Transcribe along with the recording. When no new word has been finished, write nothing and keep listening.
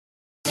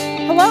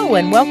Hello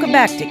and welcome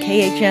back to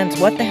KHN's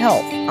What the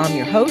Health. I'm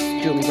your host,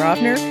 Julie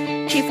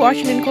Rovner, Chief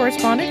Washington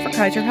Correspondent for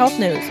Kaiser Health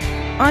News.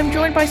 I'm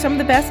joined by some of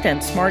the best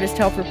and smartest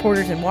health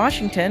reporters in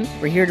Washington.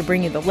 We're here to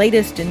bring you the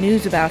latest in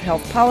news about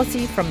health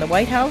policy from the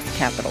White House,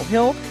 Capitol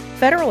Hill,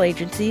 federal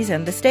agencies,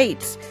 and the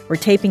states. We're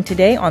taping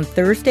today on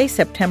Thursday,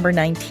 September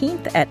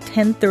 19th at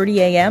 10:30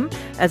 a.m.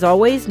 As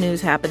always,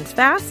 news happens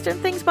fast and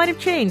things might have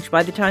changed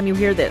by the time you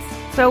hear this.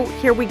 So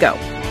here we go.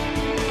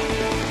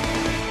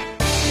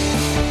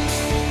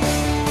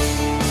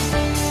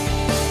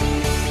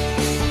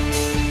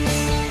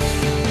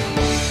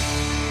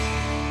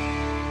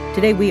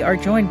 Today we are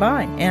joined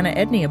by Anna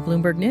Edney of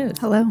Bloomberg News.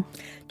 Hello.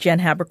 Jen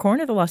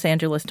Haberkorn of the Los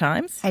Angeles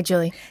Times. Hi,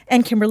 Julie.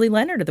 And Kimberly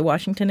Leonard of the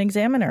Washington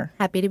Examiner.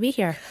 Happy to be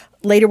here.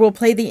 Later, we'll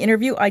play the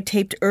interview I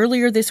taped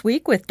earlier this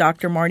week with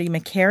Dr. Marty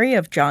Makary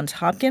of Johns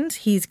Hopkins.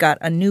 He's got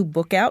a new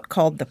book out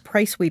called The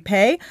Price We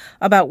Pay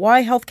about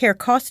why healthcare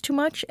costs too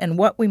much and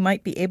what we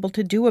might be able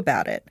to do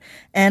about it.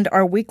 And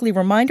our weekly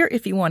reminder,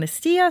 if you want to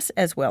see us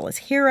as well as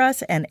hear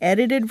us, an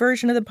edited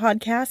version of the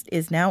podcast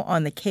is now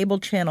on the cable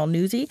channel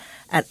Newsy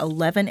at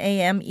 11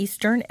 a.m.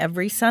 Eastern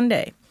every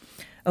Sunday.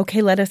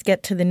 Okay, let us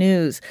get to the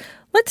news.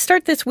 Let's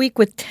start this week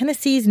with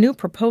Tennessee's new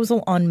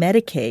proposal on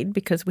Medicaid,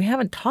 because we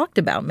haven't talked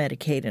about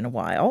Medicaid in a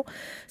while.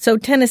 So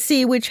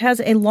Tennessee, which has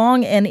a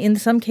long and in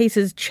some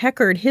cases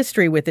checkered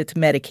history with its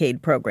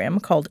Medicaid program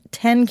called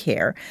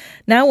TennCare,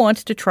 now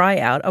wants to try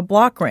out a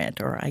block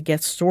grant, or I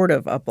guess sort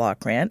of a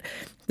block grant.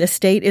 The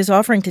state is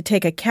offering to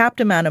take a capped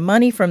amount of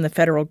money from the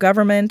federal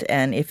government,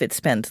 and if it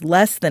spends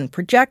less than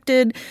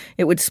projected,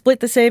 it would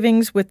split the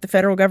savings with the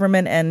federal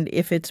government, and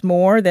if it's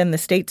more, then the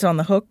state's on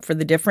the hook for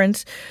the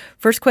difference.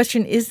 First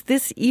question, is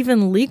this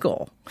even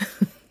legal?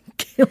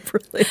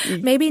 Kimberly.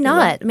 Maybe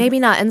not. Maybe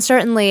not. And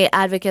certainly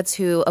advocates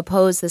who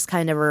oppose this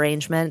kind of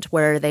arrangement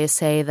where they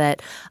say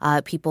that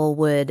people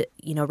would,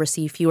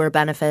 receive fewer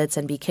benefits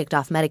and be kicked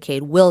off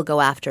Medicaid will go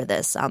after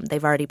this.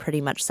 They've already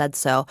pretty much said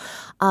so.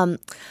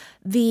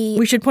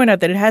 We should point out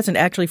that it hasn't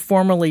actually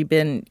formally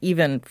been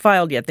even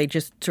filed yet. They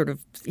just sort of,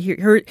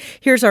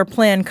 here's our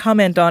plan,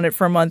 comment on it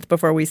for a month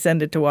before we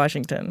send it to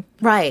Washington.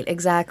 Right,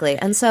 exactly.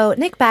 And so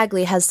Nick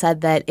Bagley has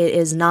said that it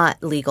is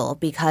not legal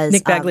because—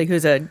 Nick Bagley,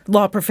 who's a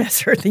law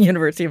professor at the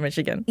University of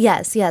Michigan.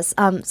 Yes.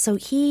 So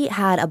he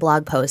had a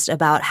blog post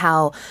about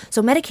how,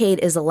 Medicaid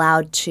is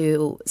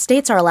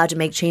states are allowed to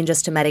make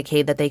changes to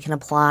Medicaid that they can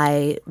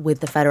apply with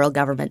the federal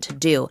government to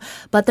do.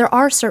 But there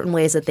are certain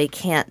ways that they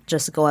can't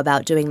just go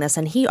about doing this.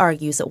 And he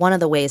argues that one of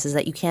the ways is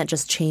that you can't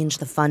just change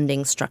the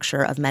funding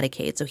structure of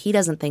Medicaid. So he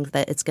doesn't think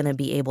that it's going to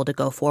be able to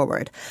go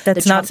forward.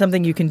 That's not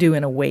something you can do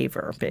in a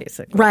waiver,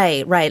 basically.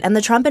 Right. And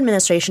the Trump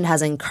administration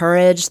has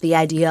encouraged the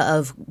idea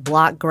of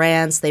block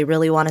grants. They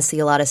really want to see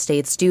a lot of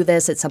states do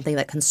this. It's something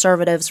that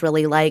conservatives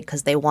really like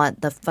because they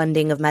want the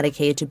funding of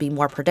Medicaid to be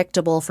more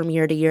predictable from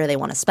year to year. They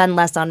want to spend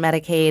less on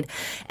Medicaid.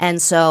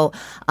 And so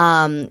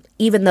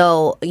even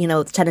though,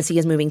 Tennessee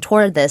is moving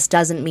toward this,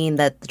 doesn't mean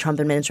that the Trump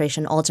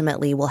administration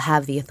ultimately will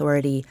have the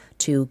authority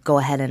to go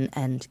ahead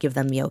and give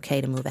them the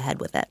okay to move ahead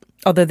with it.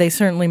 Although they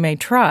certainly may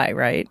try,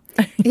 right?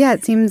 Yeah,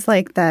 it seems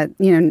like that,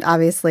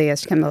 obviously,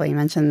 as Kimberly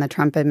mentioned, the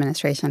Trump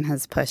administration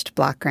has pushed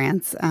block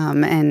grants.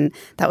 And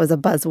that was a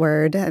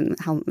buzzword. And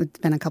it's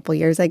been a couple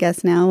years, I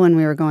guess, now when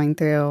we were going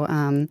through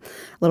a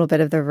little bit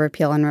of the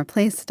repeal and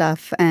replace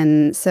stuff.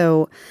 And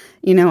so,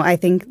 I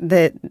think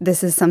that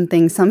this is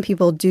something some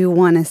people do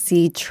want to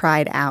see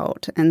tried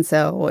out. And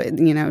so,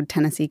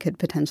 Tennessee could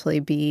potentially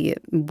be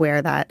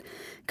where that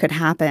could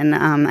happen.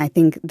 I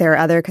think there are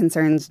other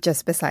concerns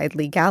just beside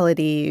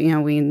legality.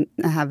 We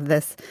have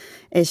this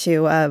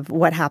issue of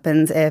what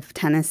happens if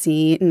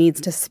Tennessee needs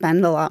to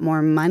spend a lot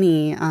more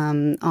money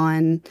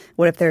on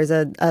what if there's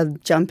a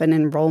jump in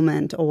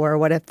enrollment, or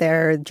what if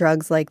there are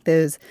drugs like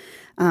those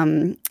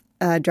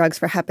drugs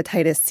for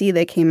hepatitis C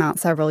that came out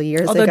several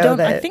years ago.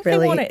 I think they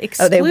want to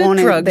exclude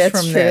drugs that's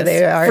from true. this.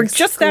 They are for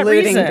just that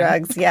reason.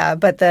 Drugs, yeah.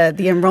 But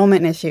the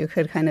enrollment issue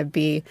could kind of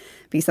be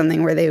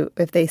something where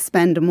if they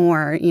spend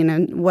more,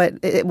 what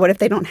if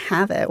they don't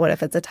have it? What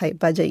if it's a tight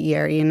budget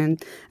year?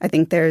 I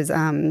think there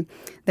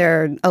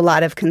are a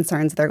lot of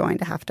concerns they're going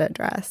to have to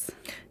address.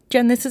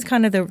 Jen, this is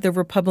kind of the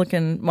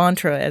Republican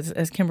mantra,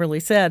 as Kimberly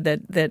said,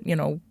 that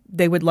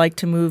they would like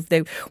to move.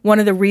 One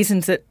of the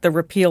reasons that the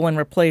repeal and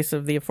replace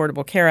of the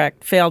Affordable Care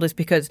Act failed is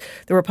because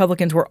the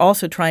Republicans were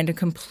also trying to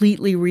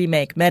completely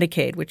remake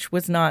Medicaid, which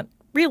was not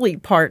really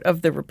part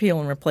of the repeal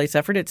and replace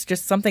effort. It's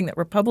just something that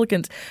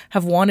Republicans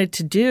have wanted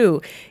to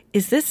do.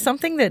 Is this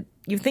something that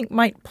you think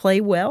might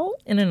play well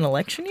in an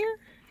election year?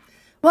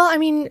 Well, I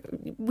mean,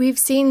 we've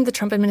seen the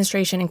Trump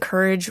administration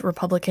encourage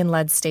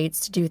Republican-led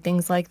states to do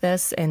things like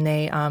this, and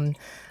they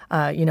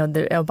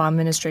the Obama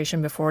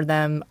administration before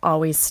them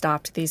always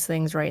stopped these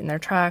things right in their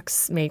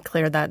tracks, made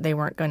clear that they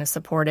weren't going to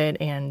support it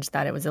and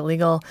that it was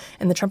illegal.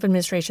 And the Trump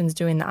administration's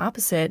doing the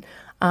opposite.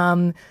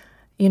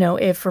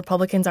 If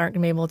Republicans aren't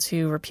going to be able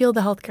to repeal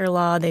the healthcare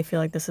law, they feel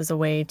like this is a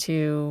way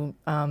to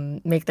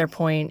make their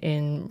point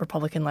in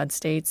Republican-led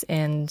states,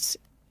 and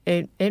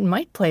it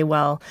might play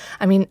well.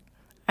 I mean,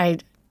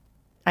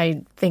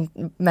 I think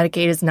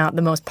Medicaid is not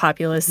the most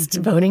populist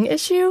voting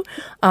issue.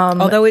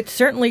 Although it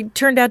certainly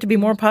turned out to be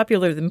more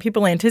popular than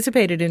people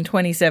anticipated in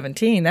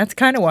 2017. That's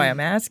kind of why I'm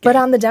asking. But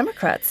on the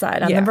Democrat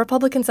side, on the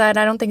Republican side,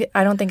 I don't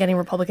think any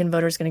Republican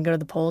voter is going to go to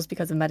the polls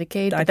because of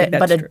Medicaid.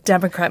 But a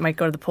Democrat might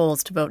go to the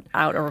polls to vote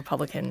out a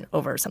Republican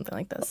over something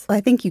like this. Well,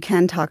 I think you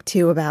can talk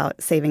too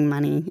about saving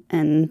money,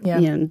 and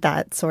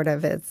that sort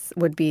of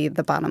would be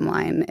the bottom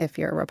line if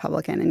you're a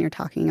Republican and you're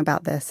talking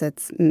about this.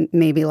 It's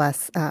maybe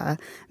less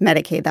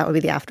Medicaid. That would be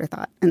the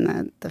afterthought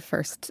and the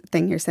first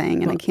thing you're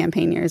saying in a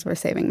campaign year is we're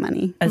saving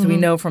money. As we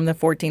know from the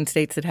 14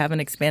 states that haven't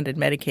expanded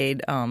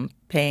Medicaid,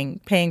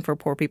 paying for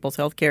poor people's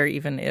health care,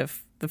 even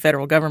if the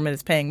federal government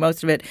is paying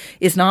most of it,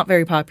 is not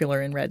very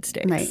popular in red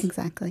states. Right,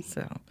 exactly.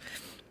 So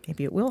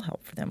maybe it will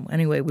help for them.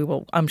 Anyway,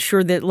 I'm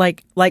sure that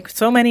like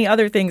so many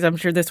other things, I'm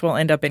sure this will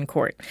end up in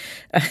court.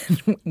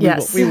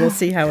 We will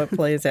see how it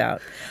plays out.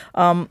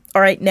 All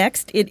right,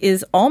 next, it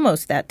is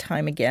almost that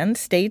time again.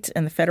 States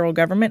and the federal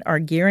government are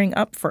gearing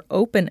up for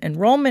open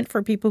enrollment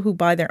for people who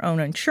buy their own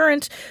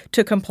insurance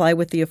to comply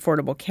with the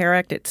Affordable Care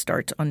Act. It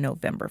starts on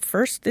November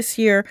 1st this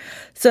year.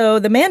 So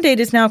the mandate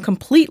is now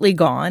completely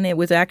gone. It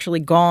was actually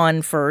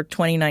gone for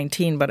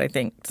 2019, but I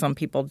think some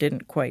people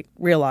didn't quite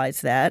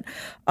realize that.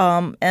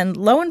 And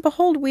lo and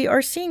behold, we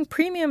are seeing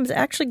premiums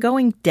actually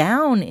going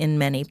down in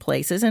many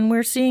places, and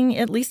we're seeing,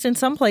 at least in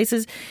some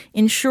places,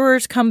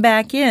 insurers come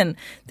back in.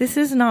 This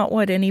is not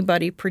what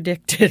anybody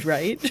predicted,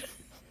 right?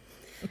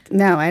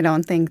 No, I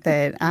don't think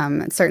that.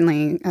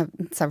 Certainly,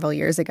 several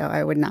years ago,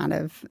 I would not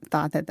have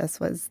thought that this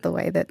was the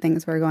way that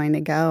things were going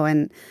to go.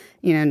 And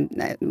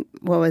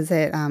what was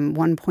it?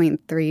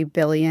 1.3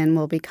 billion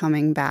will be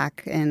coming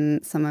back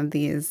in some of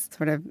these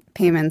sort of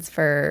payments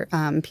for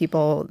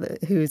people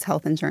whose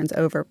health insurance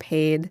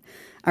overpaid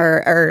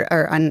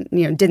or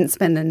didn't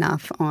spend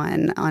enough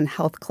on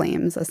health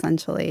claims,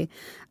 essentially.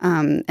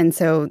 And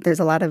so there's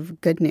a lot of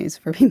good news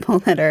for people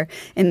that are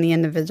in the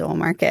individual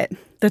market.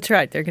 That's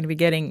right. They're going to be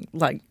getting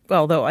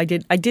although I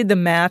did the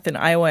math in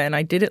Iowa, and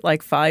I did it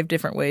like 5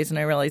 different ways, and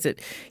I realized that,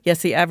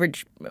 yes, the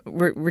average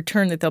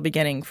return that they'll be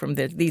getting from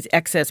these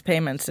excess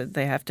payments that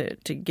they have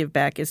to give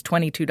back is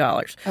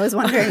 $22. I was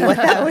wondering what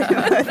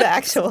the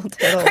actual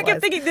total was. I kept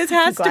thinking this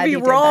has to be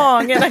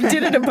wrong, and I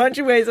did it a bunch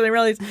of ways, and I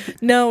realized,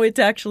 no, it's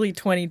actually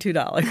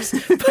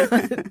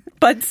 $22.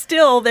 But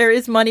still, there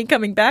is money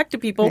coming back to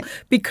people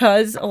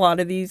because a lot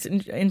of these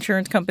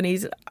insurance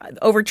companies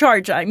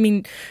overcharge. I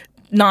mean,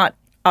 not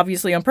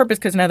obviously on purpose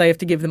because now they have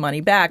to give the money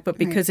back, but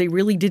because they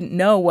really didn't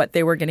know what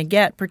they were going to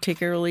get,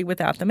 particularly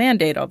without the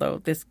mandate,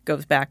 although this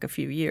goes back a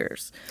few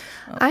years.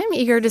 I'm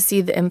eager to see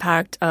the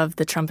impact of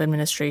the Trump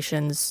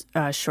administration's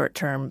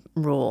short-term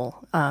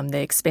rule.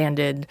 They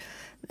expanded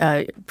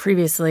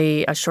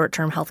previously, a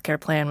short-term health care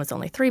plan was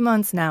only 3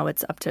 months. Now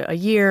it's up to a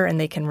year, and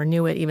they can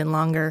renew it even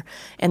longer.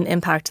 And the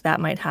impact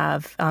that might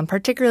have,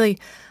 particularly,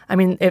 I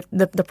mean, if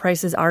the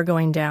prices are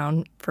going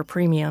down for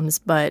premiums,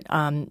 but,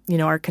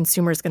 our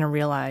consumer is going to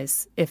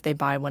realize if they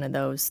buy one of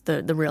those,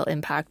 the real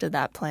impact of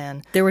that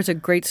plan. There was a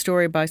great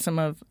story by some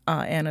of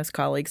Anna's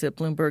colleagues at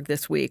Bloomberg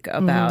this week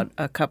about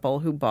a couple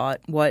who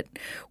bought what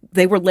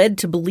they were led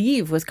to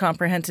believe was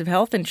comprehensive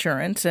health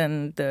insurance,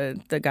 and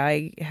the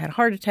guy had a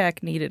heart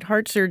attack, needed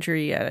heart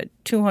surgery at a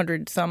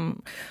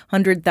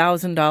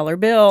 $200,000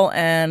 bill,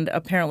 and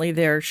apparently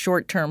their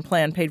short-term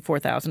plan paid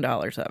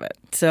 $4,000 of it.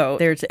 So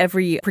there's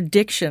every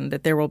prediction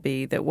that there will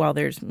be that while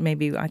there's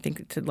maybe, I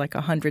think it's like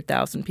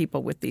 100,000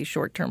 people with these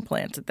short-term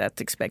plans, that's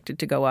expected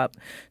to go up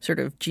sort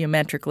of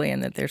geometrically,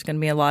 and that there's going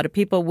to be a lot of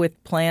people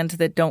with plans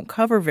that don't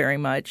cover very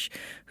much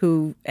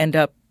who end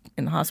up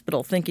in the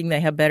hospital thinking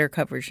they have better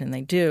coverage than they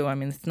do. I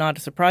mean, it's not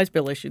a surprise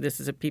bill issue. This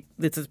is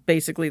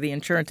basically the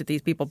insurance that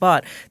these people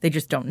bought. They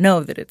just don't know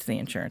that it's the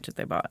insurance that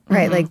they bought.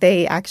 Right. Like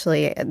they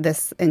actually,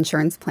 this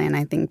insurance plan,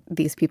 I think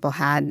these people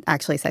had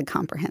actually said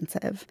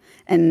comprehensive.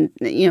 And,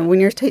 when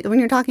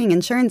you're talking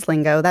insurance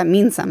lingo, that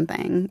means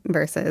something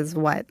versus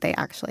what they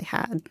actually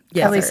had.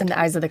 Yeah, at least in the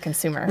eyes of the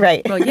consumer.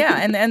 Right. Well, yeah.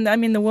 And I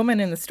mean, the woman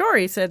in the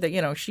story said that,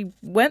 she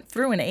went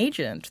through an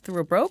agent, through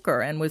a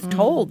broker, and was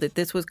told that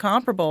this was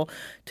comparable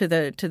to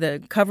the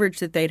coverage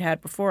that they'd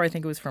had before. I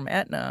think it was from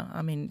Aetna.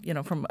 I mean,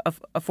 from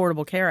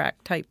Affordable Care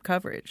Act type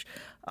coverage.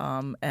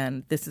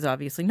 And this is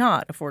obviously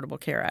not Affordable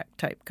Care Act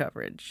type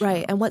coverage.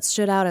 Right. And what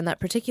stood out in that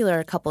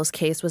particular couple's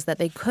case was that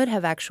they could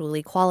have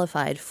actually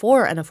qualified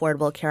for an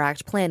Affordable Care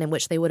Act plan in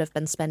which they would have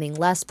been spending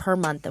less per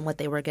month than what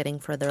they were getting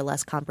for their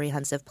less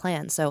comprehensive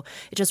plan. So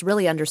it just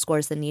really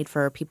underscores the need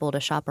for people to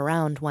shop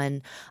around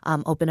when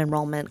open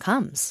enrollment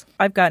comes.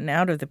 I've gotten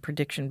out of the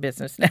prediction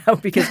business now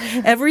because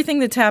everything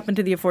that's happened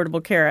to the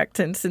Affordable Care Act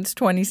since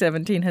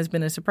 2017 has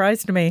been a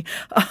surprise to me.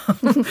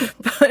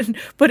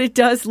 But it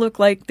does look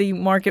like the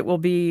market will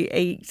be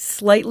a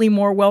slightly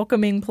more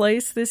welcoming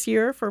place this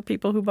year for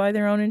people who buy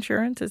their own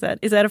insurance. Is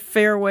that a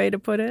fair way to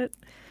put it?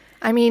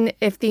 I mean,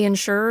 if the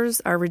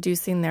insurers are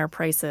reducing their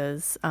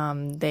prices,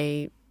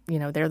 they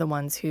they're the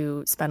ones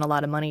who spend a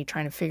lot of money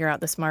trying to figure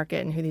out this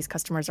market and who these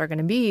customers are going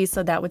to be.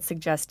 So that would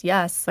suggest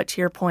yes. But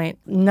to your point,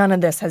 none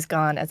of this has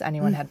gone as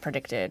anyone had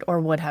predicted or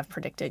would have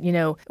predicted.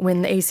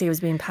 When the ACA was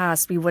being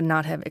passed, we would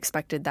not have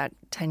expected that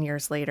 10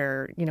 years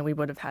later, we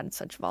would have had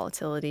such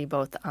volatility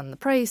both on the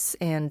price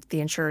and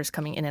the insurers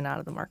coming in and out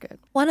of the market.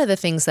 One of the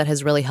things that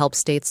has really helped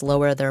states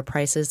lower their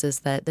prices is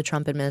that the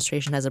Trump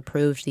administration has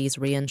approved these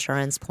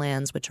reinsurance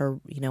plans, which are,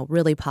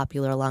 really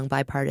popular along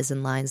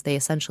bipartisan lines. They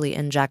essentially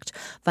inject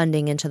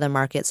funding into the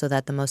market so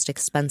that the most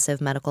expensive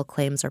medical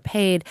claims are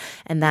paid.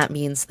 And that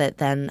means that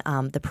then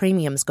the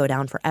premiums go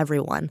down for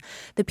everyone.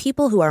 The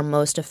people who are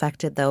most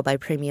affected, though, by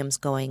premiums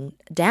going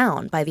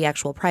down by the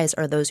actual price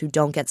are those who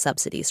don't get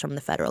subsidies from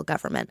the federal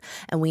government.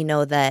 And we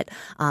know that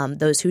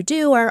those who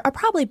do are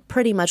probably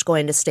pretty much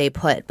going to stay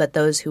put. But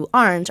those who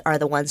aren't are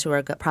the ones who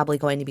are probably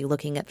going to be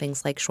looking at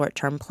things like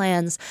short-term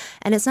plans.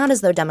 And it's not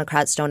as though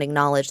Democrats don't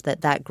acknowledge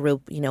that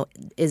group,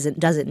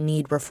 doesn't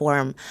need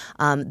reform.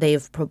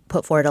 They've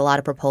put forward a lot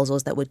of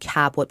proposals that would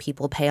cap what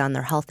people pay on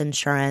their health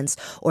insurance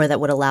or that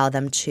would allow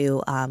them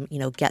to,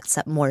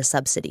 get more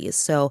subsidies.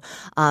 So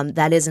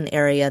that is an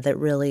area that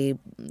really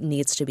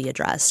needs to be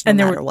addressed no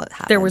matter what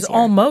happens. There was here.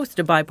 almost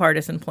a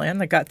bipartisan plan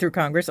that got through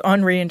Congress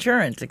on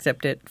reinsurance,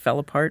 except it fell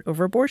apart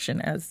over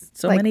abortion, as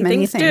so many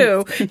things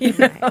do.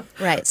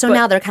 Right. So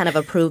now they're kind of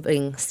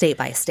approving state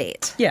by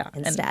state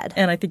instead.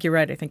 And I think you're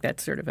right. I think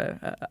that's sort of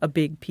a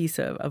big piece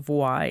of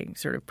why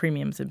sort of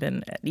premiums have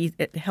been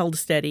held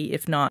steady,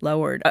 if not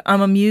lowered.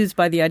 I'm amused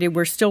by the idea.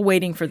 We're still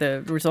waiting for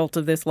the results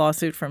of this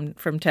lawsuit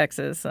from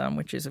Texas,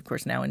 which is, of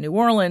course, now in New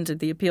Orleans at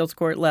the appeals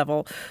court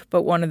level.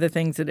 But one of the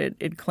things that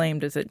it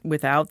claimed is that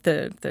without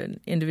the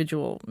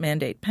individual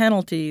mandate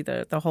penalty,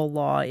 the whole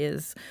law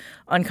is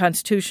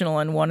unconstitutional.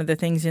 And one of the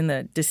things in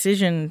the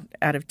decision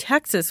out of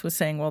Texas was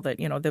saying, well, that,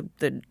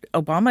 the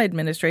Obama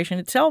administration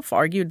itself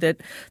argued that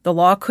the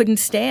law couldn't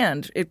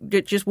stand.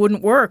 It just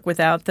wouldn't work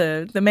without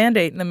the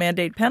mandate and the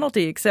mandate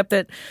penalty, except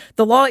that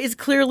the law is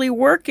clearly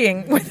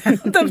working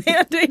without the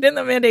mandate and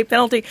the mandate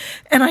penalty.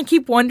 And I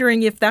keep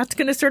wondering if that's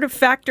going to sort of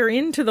factor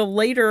into the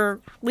later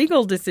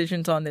legal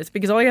decisions on this,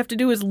 because all you have to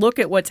do is look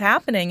at what's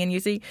happening and you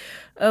see,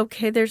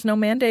 okay, there's no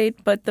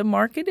mandate, but the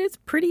market is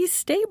pretty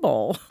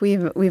stable.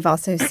 We've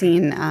also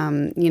seen,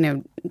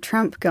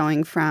 Trump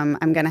going from,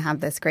 I'm going to have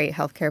this great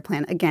healthcare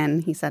plan. Again,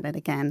 he said it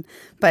again,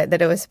 but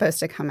that it was supposed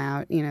to come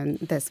out,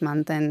 this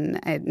month. And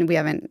we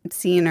haven't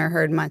seen or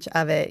heard much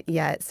of it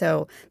yet.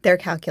 So their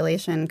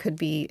calculation could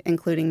be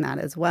including that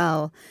as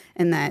well.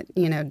 And that,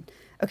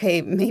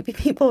 okay, maybe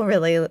people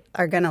really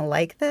are going to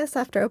like this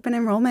after open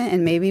enrollment,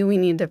 and maybe we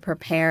need to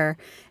prepare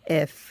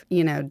if,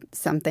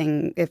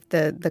 if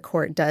the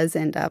court does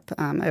end up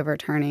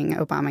overturning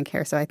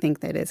Obamacare. So I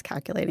think that is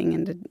calculating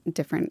into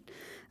different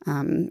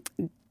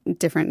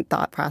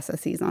thought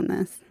processes on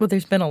this. Well,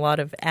 there's been a lot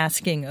of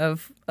asking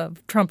of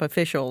Trump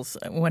officials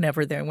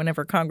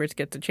whenever Congress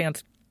gets a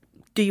chance.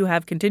 Do you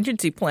have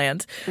contingency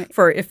plans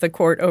for if the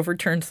court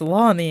overturns the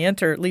law? And the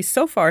answer, at least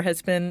so far,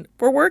 has been,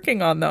 we're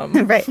working on them.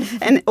 Right.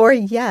 Or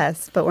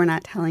yes, but we're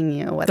not telling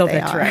you what they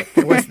that's are. Right.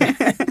 There was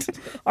that.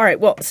 All right.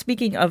 Well,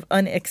 speaking of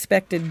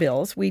unexpected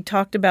bills, we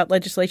talked about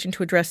legislation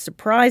to address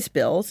surprise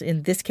bills,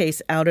 in this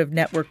case,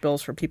 out-of-network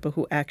bills for people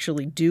who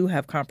actually do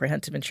have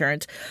comprehensive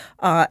insurance,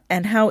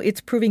 and how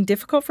it's proving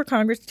difficult for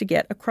Congress to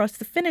get across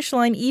the finish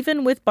line,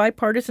 even with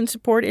bipartisan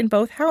support in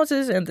both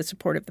houses and the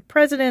support of the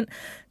president,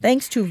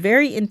 thanks to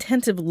very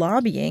intense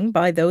lobbying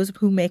by those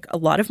who make a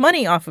lot of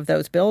money off of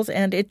those bills.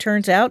 And it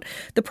turns out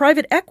the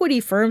private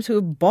equity firms who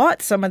have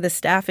bought some of the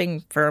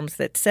staffing firms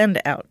that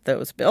send out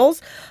those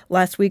bills.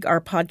 Last week, our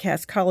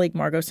podcast colleague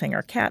Margot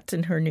Sanger-Katz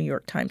and her New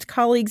York Times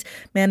colleagues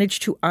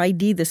managed to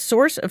ID the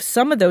source of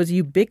some of those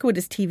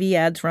ubiquitous TV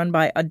ads run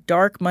by a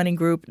dark money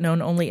group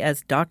known only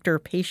as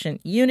Doctor-Patient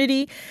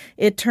Unity.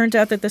 It turns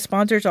out that the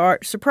sponsors are,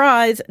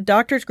 surprise,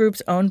 doctors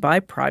groups owned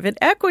by private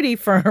equity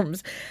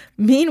firms.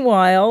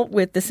 Meanwhile,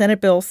 with the Senate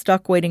bill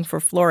stuck waiting for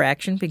floor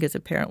action, because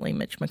apparently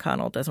Mitch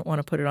McConnell doesn't want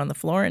to put it on the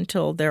floor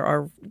until there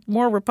are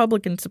more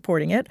Republicans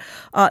supporting it,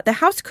 the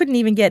House couldn't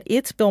even get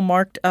its bill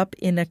marked up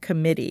in a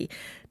committee.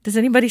 Does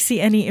anybody see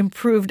any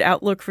improved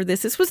outlook for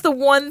this? This was the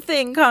one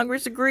thing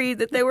Congress agreed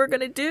that they were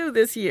going to do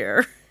this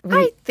year.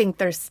 I think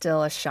there's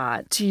still a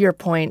shot. To your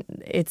point,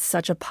 it's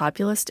such a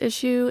populist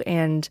issue.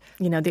 And,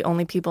 the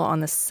only people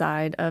on the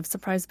side of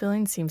surprise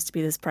billing seems to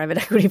be this private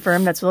equity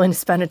firm that's willing to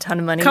spend a ton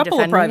of money defending it.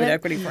 Couple of private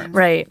equity firms.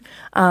 Right.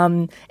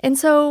 And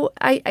so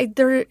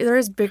there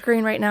is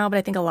bickering right now, but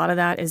I think a lot of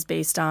that is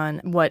based on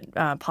what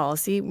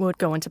policy would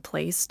go into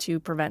place to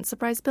prevent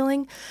surprise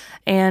billing.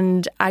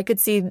 And I could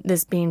see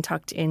this being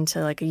tucked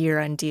into like a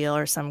year-end deal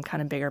or some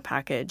kind of bigger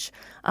package.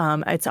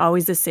 It's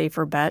always a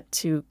safer bet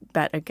to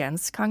bet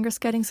against Congress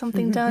getting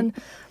something done.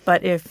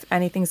 But if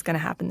anything's going to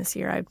happen this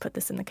year, I'd put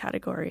this in the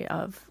category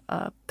of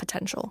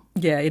potential.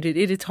 Yeah, it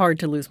is hard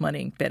to lose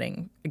money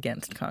betting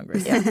against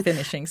Congress,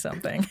 finishing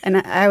something. And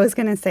I was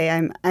going to say,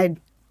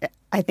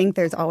 I think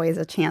there's always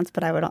a chance,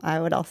 but I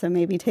would also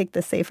maybe take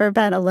the safer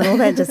bet a little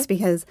bit, just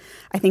because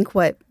I think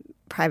what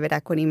private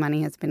equity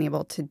money has been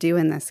able to do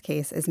in this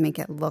case is make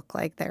it look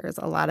like there's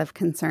a lot of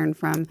concern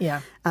from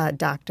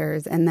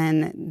doctors. And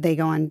then they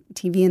go on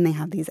TV and they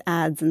have these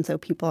ads. And so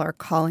people are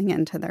calling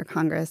into their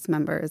Congress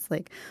members,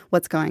 like,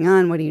 what's going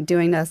on? What are you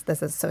doing to us?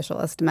 This is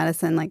socialist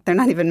medicine. Like, they're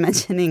not even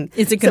mentioning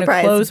is it going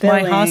to close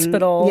billing. my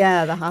hospital?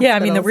 Yeah, the hospital. Yeah, I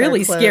mean, the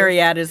really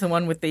scary ad is the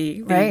one with the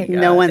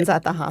no one's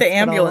at the hospital. The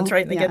ambulance,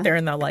 right? And they get there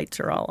and the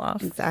lights are all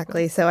off.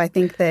 Exactly. So I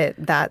think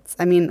that's,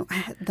 I mean,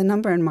 the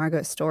number in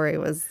Margot's story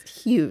was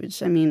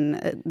huge. I mean,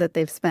 that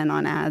they've spent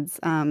on ads.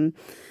 And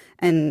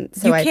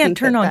so you can't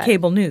turn on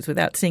cable news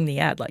without seeing the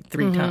ad like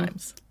 3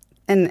 times.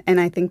 And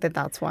I think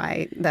that's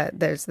why that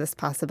there's this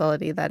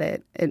possibility that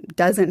it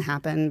doesn't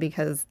happen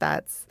because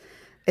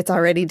it's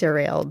already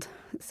derailed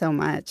so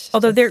much.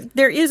 Although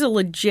there is a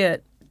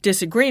legit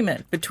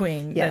disagreement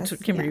between, that's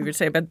what Kimberly would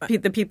say, but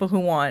the people who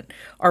want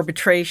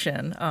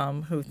arbitration,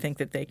 who think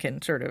that they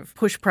can sort of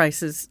push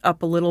prices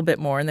up a little bit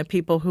more, and the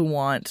people who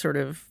want sort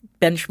of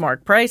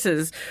benchmark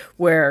prices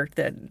where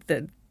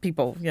the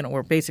people,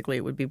 where basically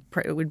it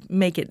would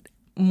make it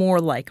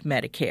more like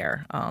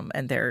Medicare,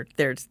 and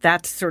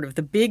that's sort of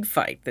the big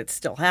fight that's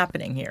still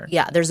happening here.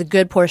 Yeah, there's a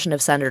good portion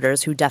of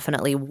senators who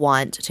definitely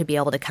want to be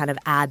able to kind of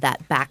add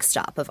that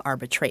backstop of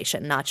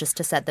arbitration, not just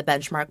to set the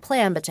benchmark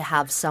plan, but to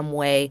have some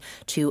way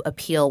to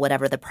appeal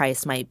whatever the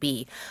price might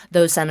be.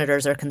 Those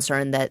senators are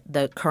concerned that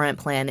the current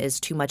plan is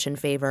too much in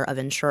favor of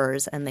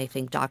insurers, and they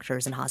think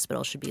doctors and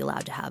hospitals should be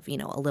allowed to have,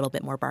 a little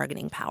bit more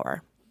bargaining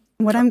power.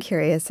 What I'm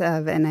curious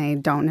of, and I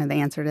don't know the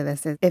answer to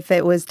this, is if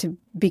it was to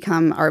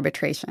become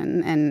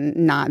arbitration and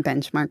not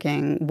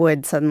benchmarking,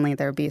 would suddenly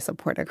there be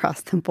support across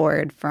the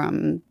board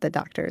from the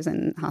doctors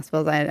and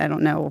hospitals? I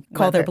don't know.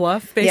 Call their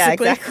bluff,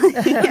 basically? Yeah,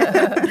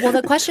 exactly. Well,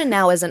 the question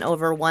now isn't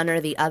over one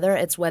or the other.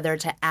 It's whether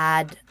to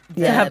add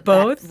to have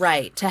both?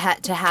 Right. To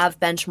have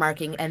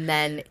benchmarking, and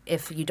then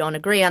if you don't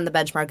agree on the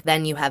benchmark,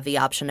 then you have the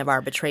option of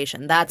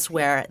arbitration. That's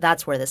where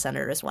the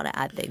senators want to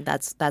add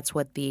things. That's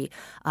what the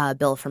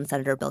bill from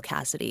Senator Bill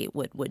Cassidy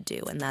would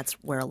do, and that's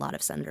where a lot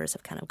of senators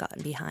have kind of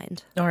gotten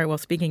behind. All right. Well,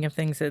 speaking of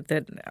things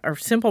that are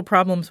simple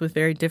problems with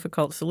very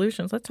difficult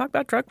solutions, let's talk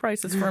about drug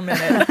prices for a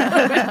minute.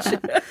 Which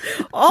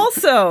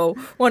also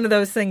one of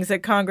those things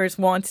that Congress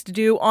wants to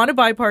do on a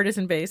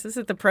bipartisan basis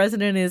that the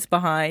president is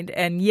behind,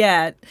 and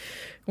yet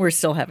we're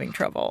still having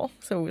trouble.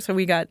 So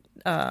we got,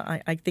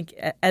 I think,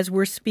 as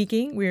we're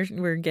speaking,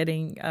 we're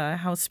getting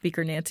House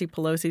Speaker Nancy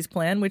Pelosi's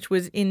plan, which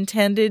was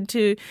intended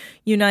to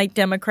unite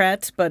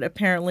Democrats, but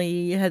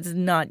apparently has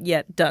not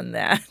yet done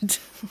that.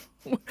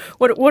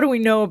 What do we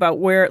know about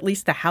where at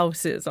least the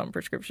House is on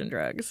prescription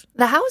drugs?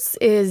 The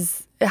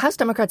House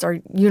Democrats are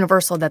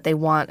universal that they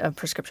want a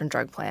prescription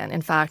drug plan.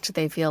 In fact,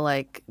 they feel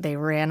like they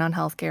ran on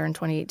healthcare in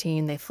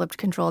 2018. They flipped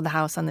control of the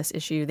House on this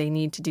issue. They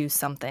need to do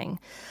something.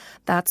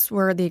 That's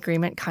where the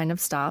agreement kind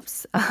of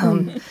stops.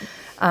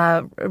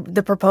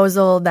 The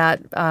proposal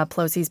that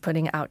Pelosi's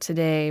putting out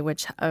today,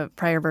 which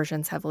prior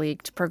versions have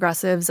leaked,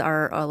 progressives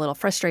are a little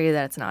frustrated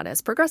that it's not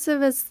as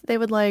progressive as they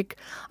would like.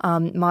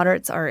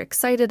 Moderates are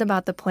excited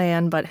about the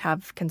plan but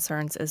have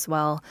concerns as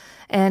well.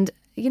 And,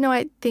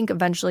 I think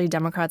eventually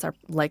Democrats are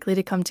likely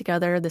to come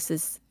together. This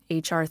is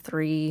H.R.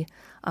 3,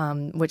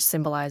 which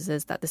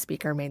symbolizes that the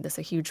Speaker made this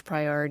a huge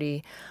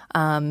priority.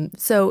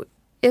 So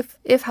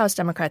if House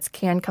Democrats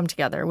can come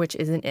together, which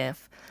is an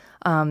if,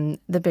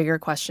 the bigger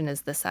question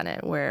is the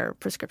Senate, where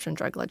prescription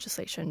drug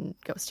legislation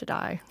goes to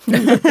die.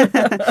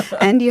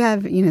 And you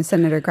have,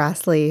 Senator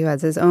Grassley, who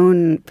has his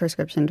own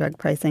prescription drug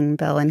pricing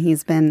bill, and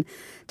he's been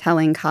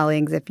telling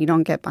colleagues, if you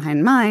don't get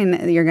behind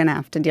mine, you're going to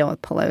have to deal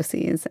with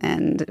Pelosi's,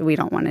 and we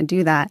don't want to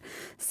do that.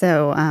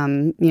 So,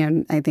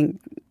 I think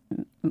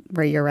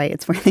where you're right,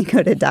 it's where they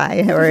go to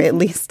die, or at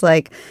least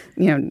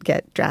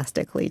get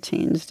drastically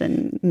changed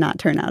and not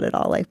turn out at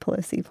all like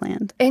Pelosi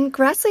planned. And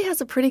Grassley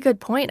has a pretty good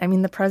point. I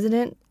mean, the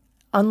president,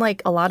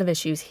 unlike a lot of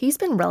issues, he's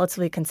been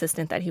relatively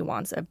consistent that he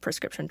wants a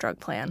prescription drug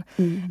plan.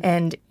 Mm-hmm.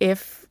 And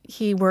if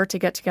he were to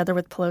get together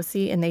with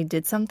Pelosi and they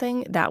did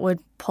something, that would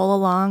pull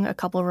along a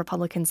couple of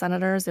Republican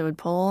senators. It would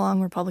pull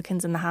along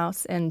Republicans in the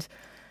House, and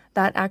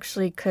that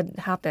actually could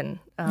happen.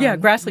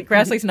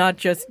 Grassley's not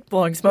just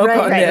blowing smoke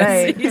on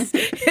this.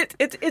 Right.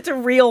 It's a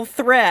real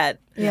threat.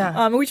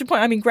 Yeah. We should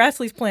point. I mean,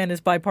 Grassley's plan is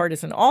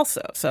bipartisan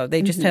also, so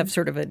they just have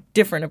sort of a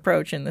different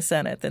approach in the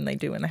Senate than they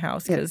do in the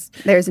House. Because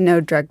there's no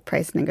drug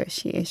price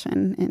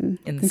negotiation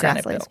in the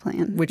Senate Grassley's bill,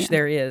 plan, which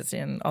there is.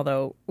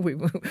 Although we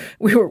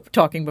were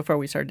talking before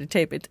we started to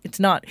tape, it's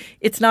not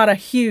a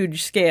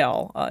huge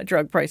scale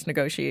drug price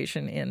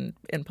negotiation in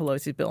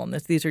Pelosi's bill, and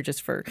these are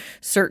just for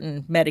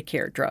certain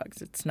Medicare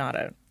drugs. It's not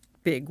a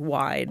big,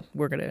 wide,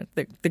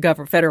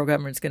 the federal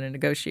government's going to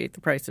negotiate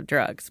the price of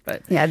drugs.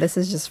 But this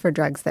is just for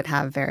drugs that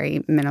have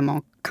very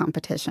minimal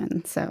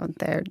competition. So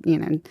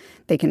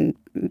they can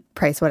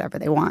price whatever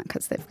they want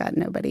because they've got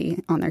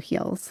nobody on their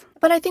heels.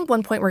 But I think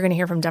one point we're going to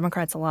hear from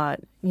Democrats a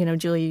lot,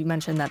 Julie, you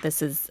mentioned that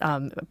this is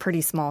a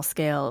pretty small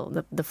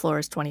scale. The floor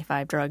is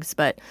 25 drugs.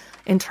 But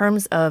in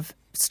terms of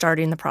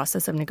starting the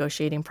process of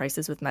negotiating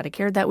prices with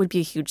Medicare, that would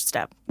be a huge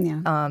step.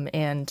 Yeah.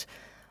 And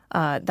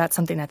That's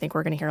something I think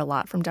we're going to hear a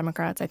lot from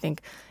Democrats. I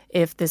think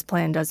if this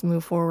plan does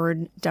move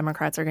forward,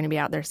 Democrats are going to be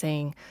out there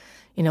saying,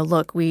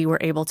 look, we were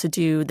able to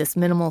do this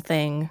minimal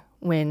thing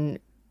when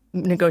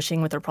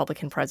negotiating with the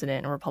Republican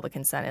president and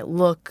Republican Senate.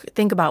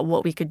 Think about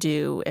what we could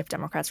do if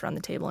Democrats run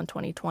the table in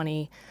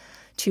 2020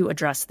 to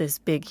address this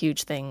big,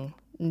 huge thing,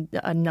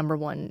 a number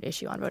one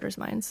issue on voters'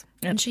 minds.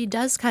 And she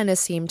does kind of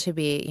seem to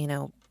be,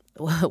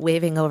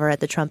 waving over at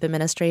the Trump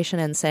administration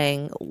and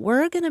saying,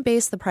 we're going to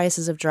base the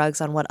prices of drugs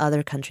on what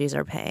other countries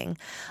are paying,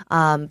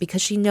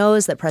 because she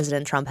knows that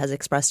President Trump has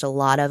expressed a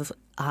lot of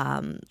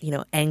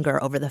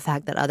anger over the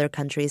fact that other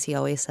countries, he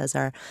always says,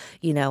 are,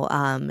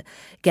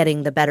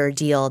 getting the better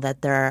deal,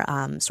 that they're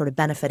sort of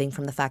benefiting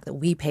from the fact that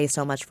we pay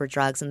so much for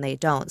drugs and they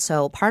don't.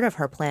 So part of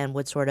her plan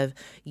would sort of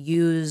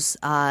use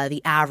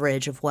the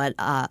average of what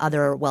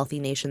other wealthy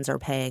nations are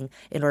paying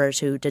in order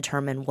to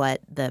determine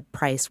what the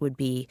price would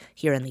be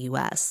here in the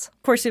U.S.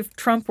 Of course, if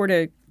Trump were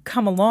to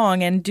come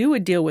along and do a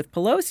deal with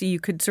Pelosi, you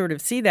could sort of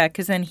see that,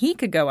 because then he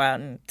could go out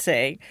and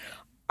say,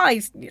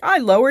 I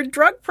lowered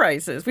drug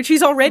prices, which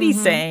he's already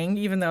saying,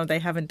 even though they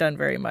haven't done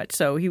very much.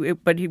 So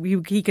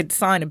he could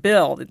sign a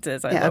bill that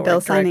says, I lowered a bill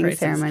drug signing prices.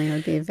 ceremony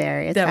would be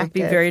very attractive. That would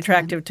be very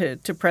attractive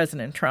to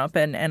President Trump.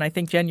 And I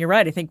think, Jen, you're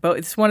right. I think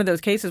it's one of those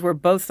cases where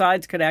both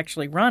sides could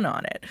actually run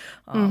on it.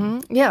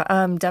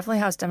 Definitely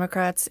House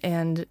Democrats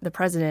and the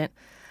president.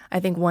 I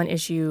think one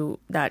issue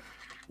that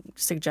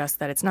suggests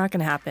that it's not going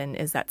to happen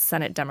is that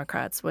Senate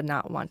Democrats would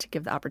not want to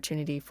give the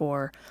opportunity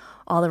for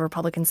all the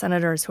Republican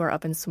senators who are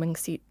up in swing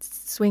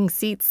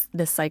seats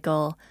this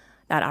cycle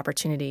that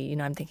opportunity.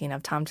 I'm thinking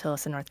of Thom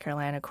Tillis in North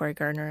Carolina, Cory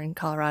Gardner in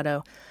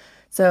Colorado.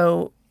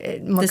 So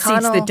McConnell, the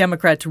seats that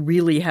Democrats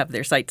really have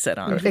their sights set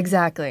on.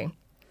 Exactly.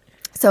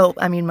 So,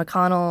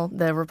 McConnell,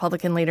 the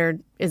Republican leader,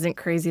 isn't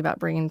crazy about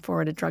bringing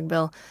forward a drug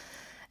bill.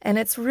 And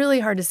it's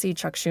really hard to see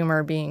Chuck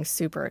Schumer being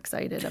super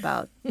excited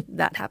about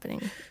that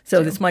happening.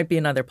 So this might be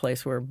another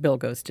place where Bill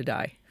goes to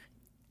die.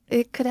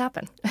 It could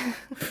happen.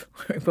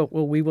 But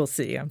we will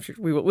see. I'm sure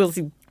we'll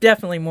see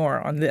definitely more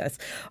on this.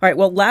 All right.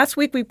 Well, last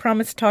week we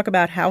promised to talk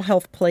about how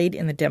health played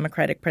in the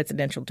Democratic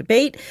presidential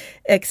debate,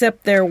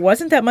 except there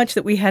wasn't that much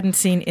that we hadn't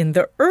seen in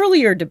the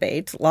earlier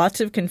debates. Lots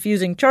of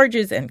confusing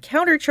charges and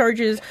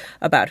countercharges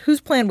about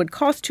whose plan would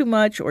cost too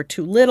much or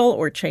too little,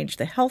 or change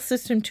the health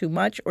system too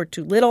much or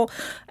too little.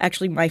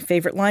 Actually, my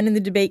favorite line in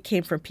the debate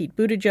came from Pete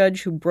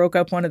Buttigieg, who broke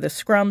up one of the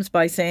scrums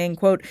by saying,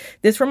 quote,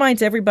 "This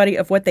reminds everybody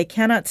of what they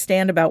cannot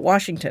stand about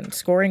Washington,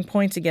 scoring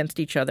points against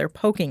each other,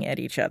 poking at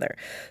each other."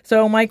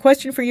 So my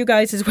question for you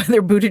guys is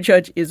whether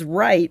Buttigieg is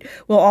right.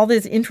 Will all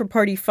this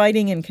intra-party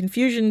fighting and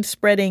confusion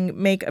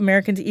spreading make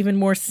Americans even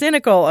more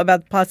cynical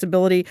about the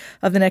possibility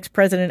of the next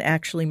president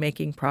actually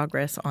making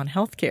progress on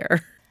health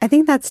care? I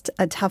think that's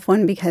a tough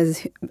one,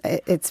 because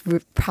it's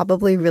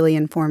probably really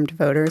informed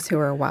voters who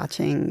are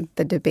watching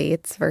the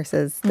debates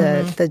versus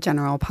the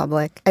general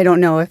public. I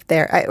don't know if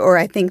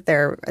I think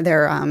their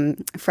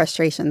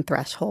frustration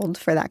threshold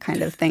for that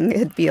kind of thing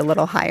could be a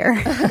little higher,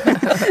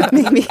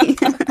 maybe.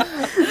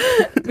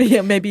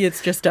 Yeah, maybe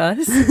it's just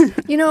us.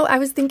 I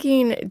was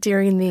thinking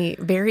during the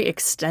very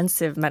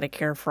extensive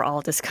Medicare for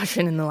All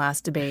discussion in the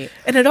last debate.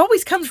 And it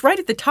always comes right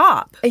at the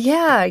top.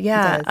 Yeah.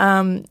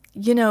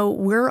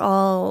 We're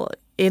all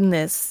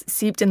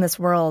seeped in this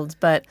world,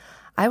 but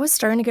I was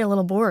starting to get a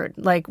little bored.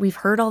 Like, we've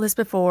heard all this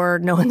before.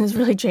 No one has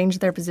really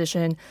changed their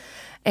position.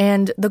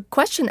 And the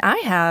question I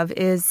have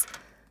is,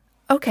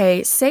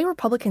 okay, say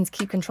Republicans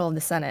keep control of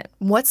the Senate.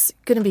 What's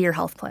going to be your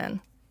health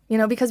plan?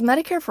 Because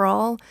Medicare for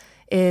All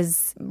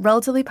is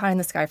relatively pie in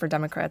the sky for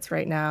Democrats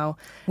right now.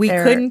 We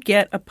couldn't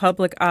get a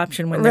public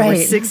option when there were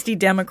 60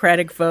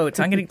 Democratic votes.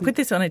 I'm going to put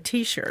this on a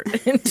T-shirt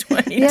in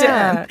 2010.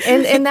 Yeah,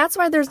 and that's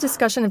why there's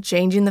discussion of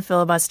changing the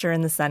filibuster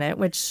in the Senate,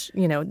 which,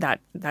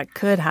 that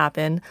could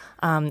happen.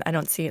 I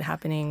don't see it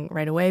happening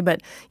right away.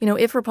 But,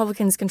 if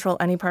Republicans control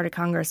any part of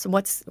Congress,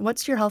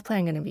 what's your health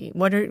plan going to be?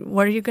 What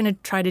are you going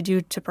to try to do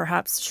to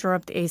perhaps shore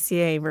up the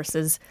ACA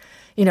versus,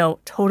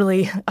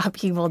 totally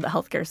upheaval the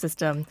healthcare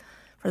system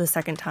for the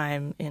second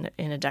time in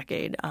a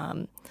decade?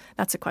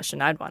 That's a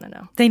question I'd want to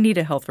know. They need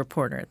a health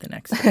reporter at the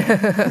next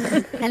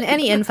debate. And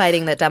any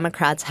infighting that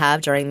Democrats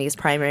have during these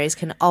primaries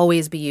can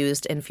always be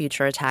used in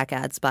future attack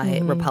ads by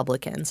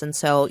Republicans. And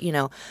so,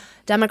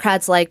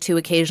 Democrats like to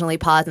occasionally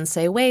pause and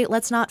say, wait,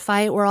 let's not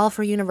fight. We're all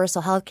for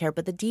universal health care.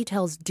 But the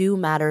details do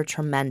matter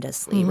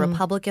tremendously.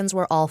 Republicans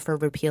were all for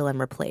repeal and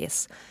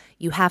replace.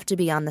 You have to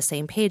be on the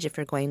same page if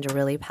you're going to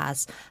really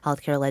pass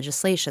healthcare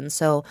legislation.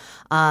 So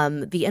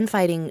the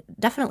infighting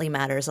definitely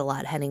matters a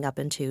lot heading up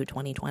into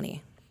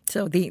 2020.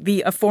 So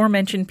the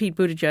aforementioned Pete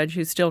Buttigieg,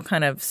 who's still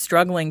kind of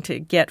struggling to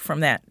get from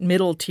that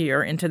middle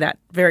tier into that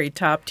very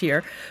top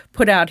tier,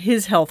 put out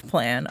his health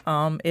plan.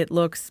 It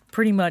looks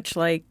pretty much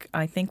like,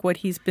 I think, what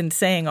he's been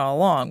saying all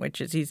along,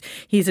 which is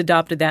he's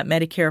adopted that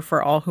Medicare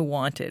for all who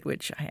want it,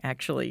 which I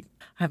actually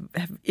have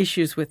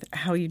issues with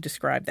how you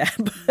describe that.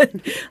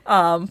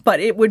 But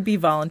it would be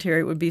voluntary.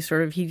 It would be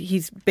sort of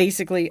he's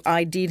basically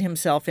ID'd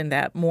himself in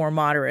that more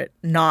moderate,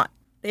 not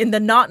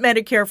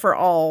Medicare for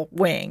all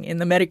wing, in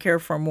the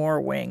Medicare for more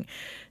wing.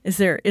 Is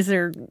there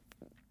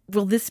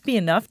Will this be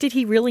enough? Did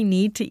he really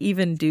need to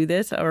even do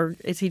this? Or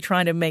is he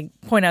trying to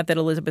point out that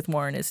Elizabeth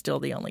Warren is still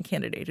the only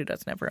candidate who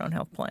doesn't have her own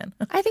health plan?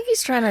 I think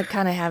he's trying to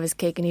kind of have his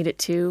cake and eat it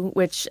too,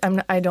 which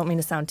I don't mean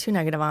to sound too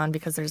negative on,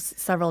 because there's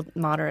several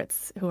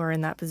moderates who are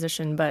in that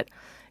position. But,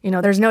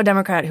 there's no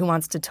Democrat who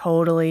wants to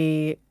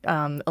totally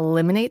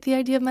eliminate the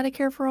idea of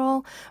Medicare for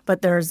all.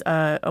 But there's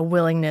a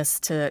willingness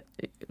to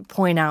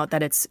point out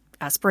that it's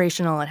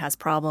aspirational, it has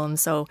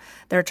problems. So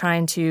they're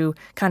trying to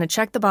kind of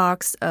check the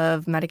box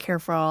of Medicare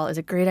for all is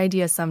a great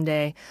idea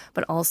someday,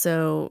 but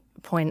also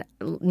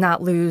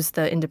not lose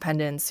the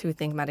independents who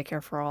think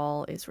Medicare for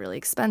all is really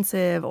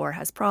expensive or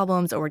has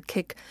problems or would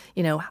kick,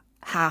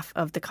 half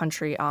of the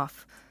country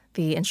off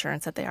the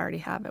insurance that they already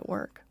have at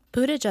work.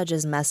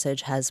 Buttigieg's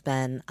message has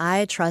been,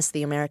 I trust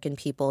the American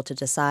people to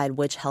decide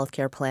which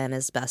healthcare plan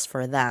is best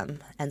for them.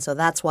 And so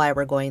that's why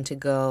we're going to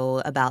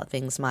go about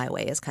things my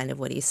way, is kind of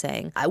what he's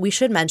saying. We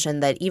should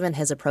mention that even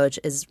his approach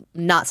is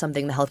not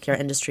something the healthcare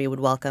industry would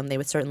welcome. They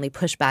would certainly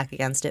push back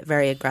against it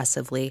very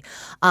aggressively.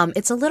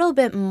 It's a little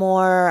bit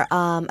more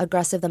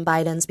aggressive than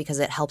Biden's because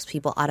it helps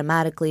people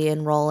automatically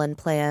enroll in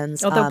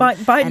plans. Although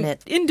Biden,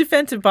 in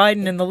defense of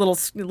Biden and the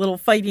little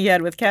fight he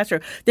had with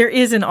Castro, there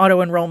is an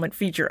auto-enrollment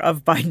feature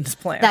of Biden's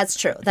plan.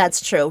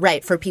 That's true.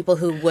 Right. For people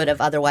who would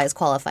have otherwise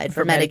qualified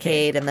for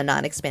Medicaid and the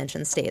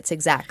non-expansion states.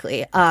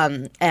 Exactly.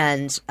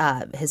 And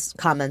his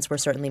comments were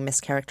certainly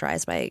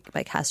mischaracterized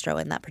by Castro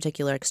in that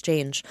particular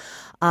exchange.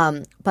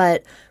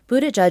 But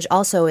Buttigieg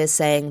also is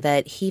saying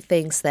that he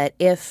thinks that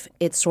if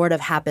it sort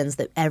of happens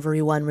that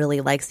everyone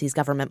really likes these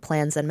government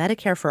plans, then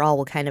Medicare for all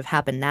will kind of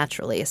happen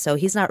naturally. So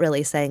he's not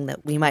really saying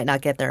that we might not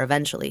get there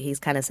eventually. He's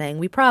kind of saying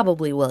we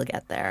probably will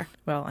get there.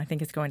 Well, I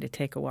think it's going to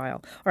take a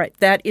while. All right,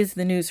 that is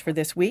the news for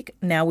this week.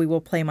 Now we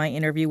will play my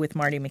interview with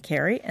Marty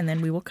Makary, and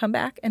then we will come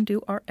back and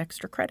do our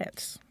extra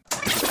credits.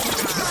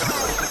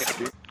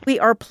 We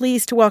are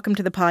pleased to welcome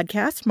to the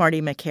podcast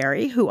Marty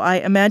Makary, who I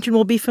imagine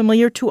will be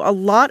familiar to a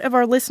lot of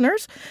our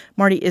listeners.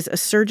 Marty is a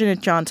surgeon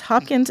at Johns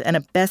Hopkins and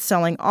a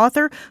best-selling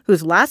author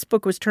whose last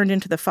book was turned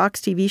into the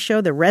Fox TV show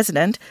The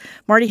Resident.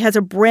 Marty has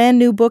a brand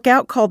new book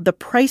out called The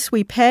Price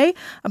We Pay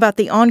about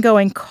the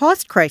ongoing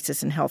cost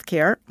crisis in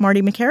healthcare.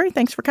 Marty Makary,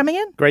 thanks for coming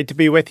in. Great to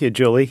be with you,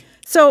 Julie.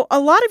 So a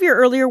lot of your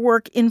earlier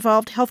work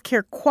involved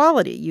healthcare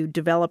quality. You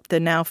developed the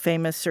now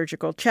famous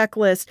surgical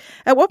checklist.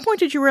 At what point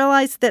did you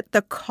realize that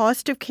the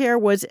cost of care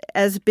was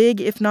as big,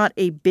 if not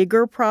a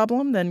bigger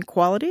problem than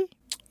quality?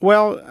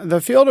 Well, the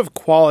field of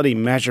quality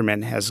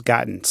measurement has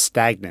gotten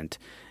stagnant.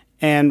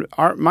 And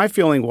my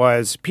feeling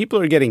was people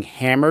are getting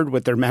hammered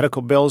with their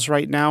medical bills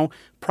right now.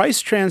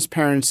 Price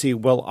transparency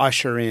will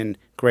usher in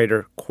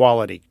greater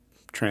quality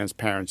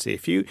transparency.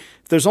 If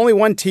there's only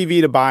one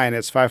TV to buy and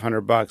it's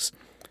 $500,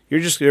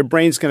 your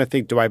brain's going to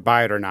think, do I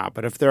buy it or not?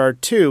 But if there are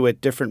two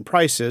at different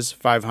prices,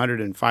 $500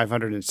 and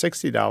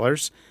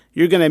 $560,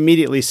 you're going to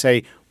immediately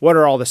say, what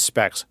are all the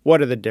specs?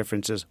 What are the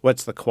differences?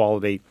 What's the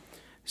quality?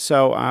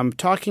 So I'm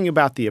talking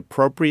about the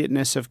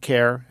appropriateness of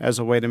care as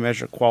a way to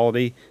measure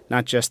quality,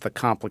 not just the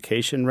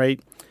complication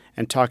rate,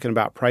 and talking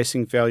about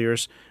pricing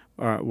failures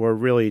were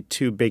really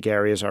two big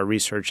areas our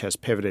research has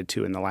pivoted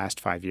to in the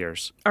last 5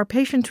 years. Are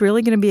patients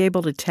really going to be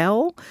able to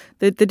tell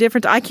the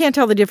difference? I can't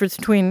tell the difference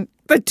between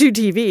the two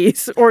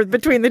TVs or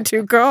between the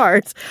two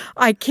cars.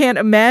 I can't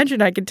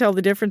imagine I could tell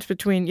the difference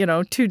between,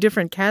 two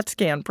different CAT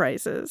scan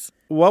prices.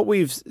 What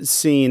we've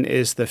seen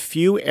is the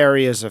few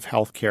areas of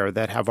healthcare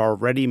that have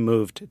already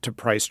moved to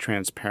price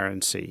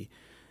transparency,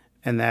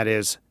 and that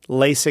is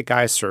LASIK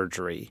eye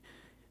surgery,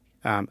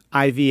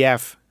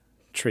 IVF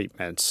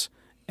treatments,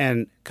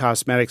 and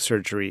cosmetic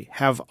surgery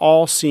have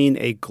all seen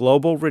a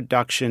global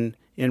reduction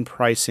in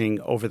pricing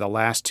over the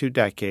last 2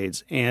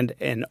 decades and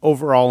an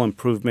overall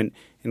improvement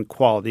in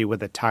quality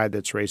with a tide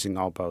that's raising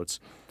all boats.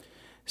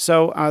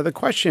 So the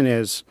question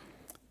is,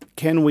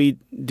 can we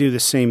do the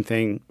same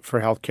thing for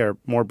healthcare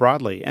more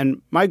broadly?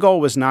 And my goal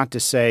was not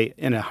to say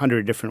in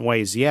 100 different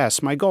ways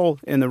yes. My goal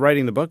in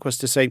writing the book was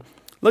to say,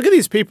 look at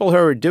these people who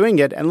are doing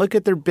it and look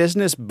at their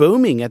business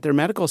booming at their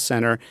medical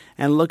center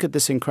and look at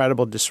this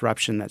incredible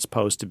disruption that's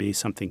posed to be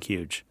something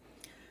huge.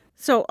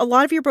 So a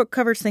lot of your book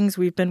covers things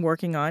we've been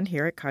working on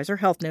here at Kaiser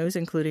Health News,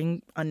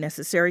 including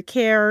unnecessary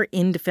care,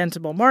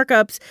 indefensible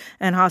markups,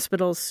 and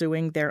hospitals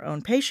suing their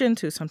own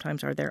patients, who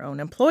sometimes are their own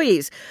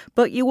employees.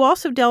 But you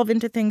also delve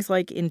into things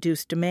like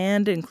induced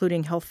demand,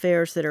 including health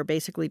fairs that are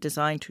basically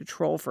designed to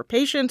troll for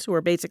patients who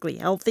are basically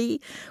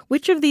healthy.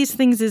 Which of these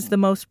things is the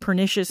most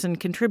pernicious and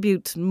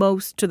contributes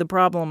most to the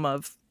problem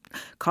of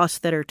costs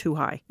that are too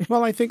high?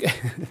 Well, I think,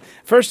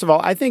 first of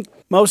all, I think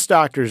most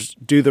doctors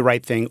do the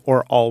right thing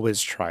or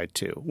always try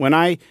to. When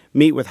I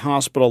meet with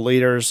hospital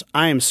leaders,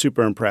 I am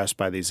super impressed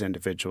by these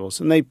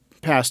individuals, and they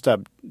passed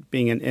up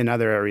being in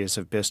other areas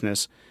of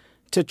business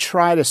to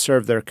try to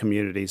serve their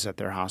communities at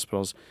their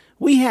hospitals.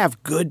 We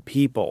have good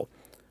people,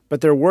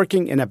 but they're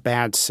working in a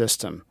bad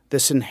system.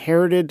 This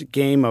inherited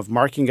game of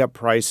marking up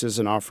prices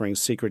and offering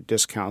secret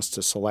discounts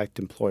to select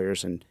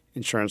employers and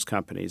insurance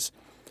companies.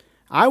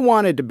 I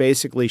wanted to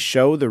basically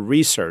show the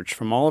research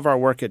from all of our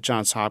work at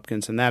Johns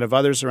Hopkins and that of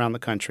others around the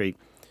country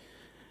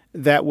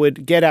that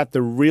would get at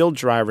the real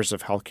drivers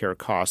of healthcare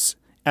costs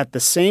at the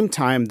same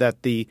time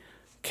that the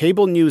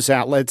cable news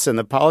outlets and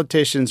the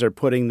politicians are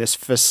putting this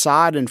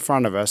facade in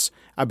front of us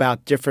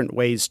about different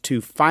ways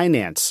to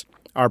finance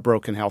our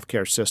broken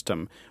healthcare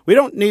system. We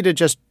don't need to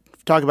just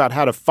talk about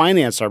how to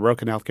finance our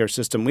broken healthcare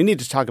system. We need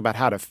to talk about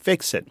how to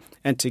fix it.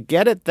 And to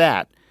get at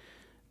that,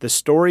 the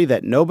story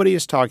that nobody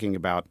is talking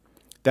about,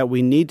 that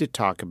we need to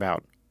talk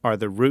about, are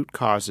the root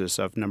causes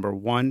of, number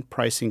one,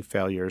 pricing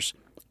failures,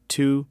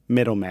 2,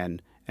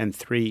 middlemen, and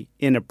 3,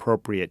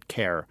 inappropriate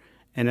care.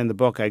 And in the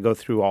book, I go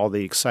through all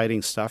the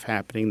exciting stuff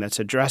happening that's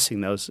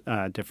addressing those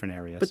different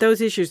areas. But those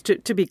issues,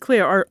 to be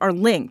clear, are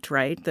linked,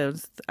 right?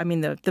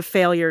 The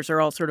failures are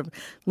all sort of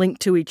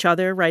linked to each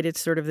other, right? It's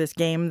sort of this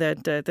game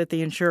that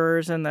the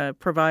insurers and the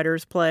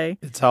providers play.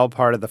 It's all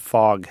part of the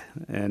fog,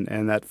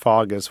 and that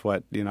fog is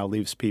what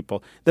leaves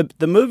people.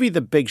 The movie The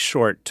Big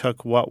Short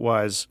took what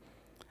was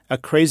a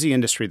crazy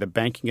industry, the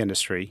banking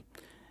industry,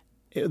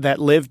 that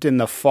lived in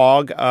the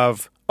fog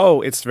of,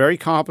 it's very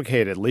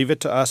complicated, leave it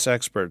to us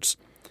experts,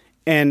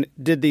 and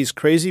did these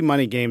crazy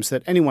money games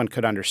that anyone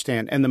could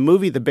understand. And the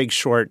movie The Big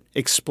Short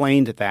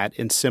explained that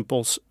in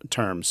simple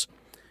terms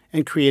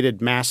and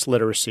created mass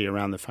literacy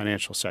around the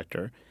financial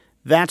sector.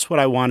 That's what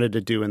I wanted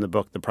to do in the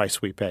book, The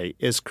Price We Pay,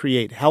 is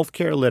create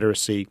healthcare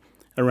literacy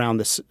around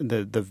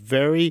the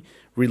very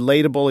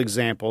relatable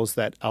examples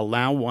that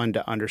allow one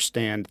to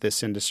understand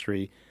this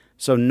industry.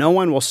 So no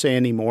one will say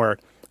anymore,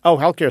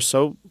 healthcare is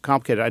so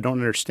complicated, I don't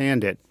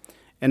understand it.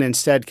 And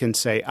instead can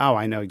say,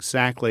 I know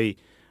exactly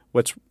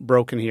what's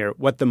broken here,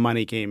 what the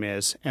money game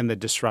is, and the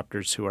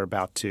disruptors who are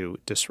about to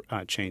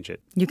change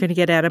it. You're going to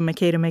get Adam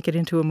McKay to make it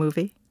into a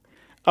movie?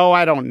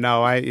 I don't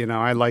know.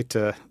 I like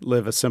to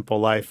live a simple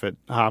life at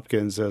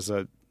Hopkins as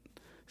a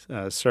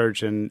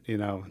surgeon,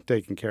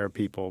 taking care of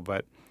people.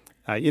 But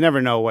you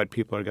never know what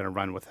people are going to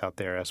run with out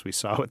there, as we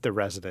saw with The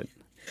Resident.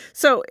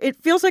 So it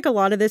feels like a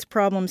lot of this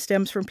problem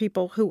stems from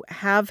people who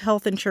have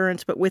health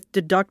insurance but with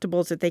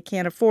deductibles that they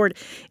can't afford.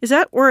 Is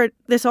that where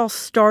this all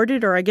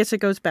started, or I guess it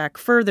goes back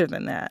further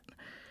than that?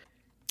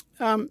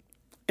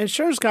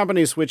 Insurance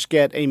companies, which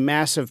get a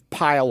massive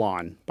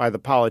pile-on by the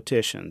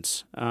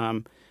politicians,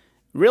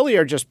 really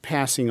are just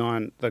passing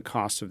on the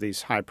cost of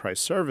these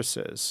high-priced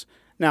services.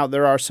 Now,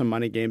 there are some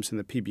money games in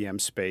the PBM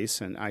space,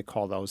 and I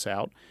call those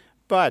out.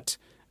 But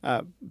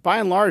by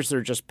and large,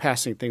 they're just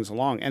passing things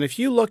along. And if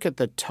you look at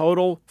the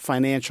total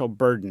financial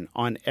burden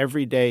on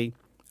everyday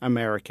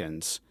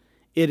Americans,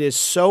 it is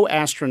so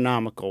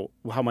astronomical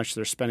how much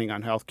they're spending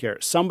on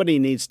healthcare. Somebody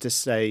needs to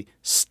say,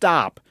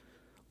 stop,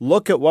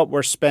 look at what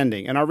we're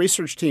spending. And our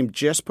research team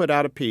just put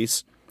out a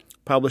piece,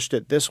 published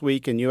it this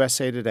week in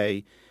USA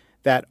Today,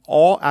 that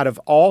out of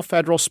all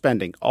federal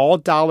spending, all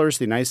dollars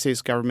the United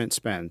States government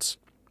spends,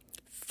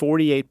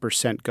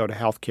 48% go to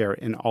healthcare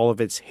in all of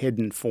its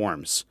hidden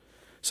forms.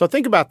 So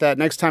think about that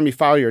next time you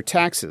file your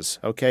taxes,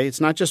 okay?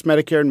 It's not just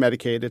Medicare and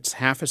Medicaid. It's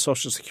half of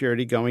Social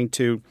Security going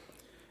to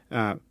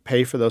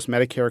pay for those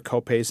Medicare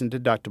copays and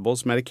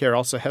deductibles. Medicare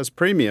also has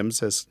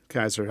premiums, as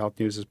Kaiser Health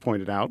News has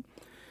pointed out.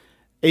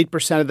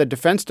 8% of the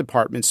Defense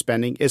Department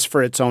spending is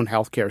for its own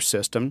healthcare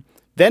system.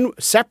 Then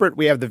separate,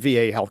 we have the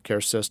VA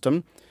healthcare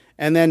system.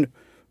 And then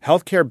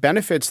healthcare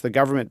benefits the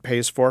government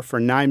pays for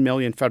 9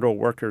 million federal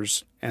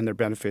workers and their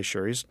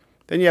beneficiaries.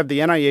 Then you have the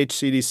NIH,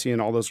 CDC, and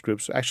all those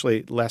groups,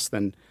 actually less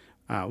than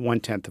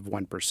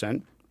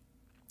 0.1%.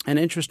 And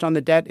interest on the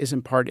debt is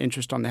in part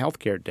interest on the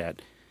healthcare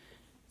debt.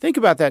 Think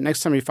about that next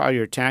time you file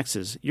your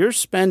taxes. You're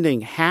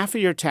spending half of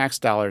your tax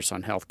dollars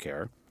on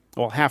healthcare.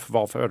 Well, half of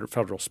all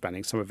federal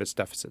spending, some of it's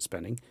deficit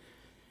spending.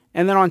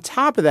 And then on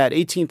top of that,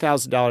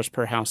 $18,000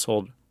 per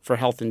household for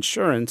health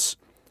insurance.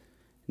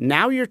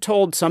 Now you're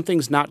told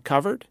something's not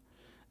covered?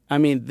 I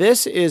mean,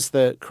 this is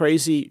the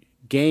crazy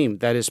game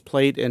that is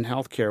played in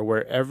healthcare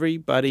where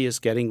everybody is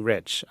getting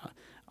rich.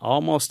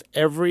 Almost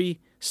every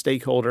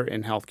stakeholder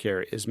in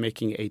healthcare is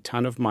making a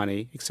ton of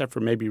money, except for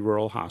maybe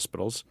rural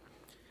hospitals,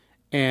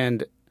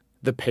 and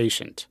the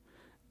patient.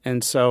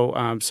 And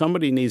so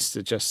somebody needs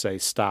to just say,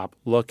 stop,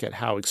 look at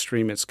how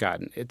extreme it's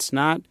gotten.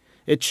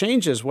 It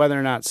changes whether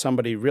or not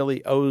somebody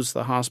really owes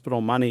the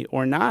hospital money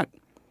or not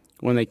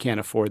when they can't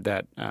afford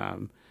that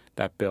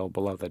bill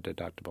below the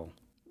deductible.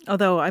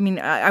 Although, I mean,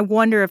 I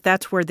wonder if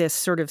that's where this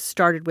sort of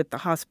started with the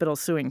hospital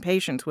suing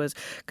patients, was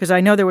because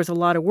I know there was a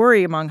lot of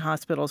worry among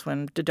hospitals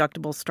when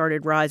deductibles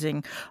started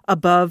rising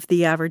above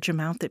the average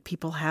amount that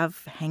people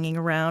have hanging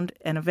around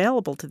and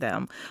available to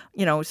them.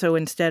 So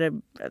instead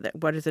of,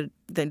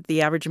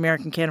 the average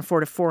American can't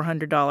afford a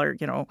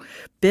 $400,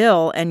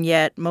 bill, and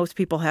yet most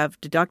people have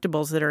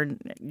deductibles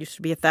that used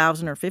to be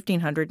 $1,000 or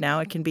 $1,500. Now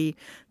it can be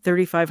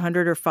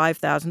 $3,500 or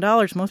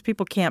 $5,000. Most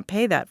people can't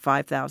pay that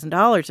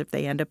 $5,000 if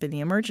they end up in the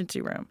emergency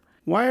room.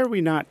 Why are we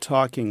not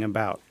talking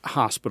about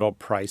hospital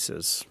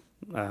prices?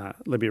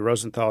 Libby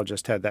Rosenthal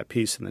just had that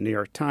piece in the New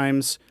York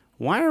Times.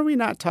 Why are we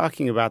not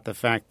talking about the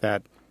fact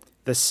that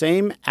the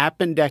same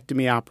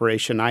appendectomy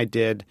operation I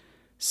did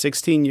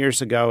 16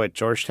 years ago at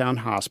Georgetown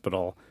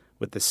Hospital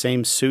with the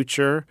same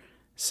suture,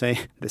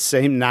 the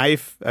same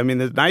knife? I mean,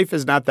 the knife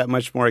is not that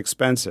much more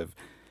expensive.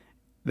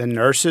 The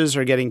nurses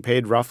are getting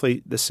paid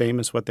roughly the same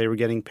as what they were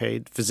getting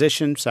paid.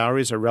 Physician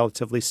salaries are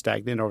relatively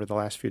stagnant over the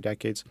last few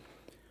decades.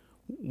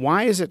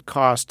 Why is it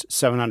cost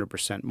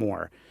 700%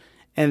 more?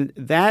 And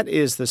that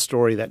is the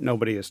story that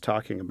nobody is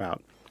talking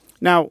about.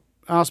 Now,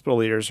 hospital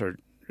leaders are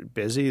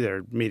busy.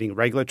 They're meeting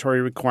regulatory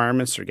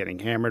requirements. They're getting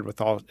hammered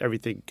with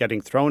everything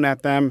getting thrown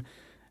at them.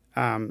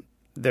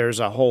 There's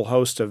a whole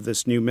host of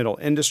this new middle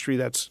industry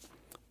that's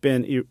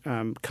been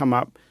come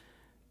up.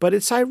 But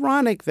it's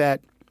ironic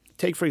that,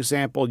 take, for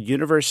example,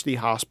 university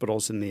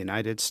hospitals in the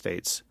United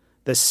States,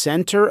 the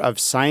center of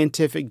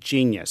scientific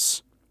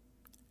genius,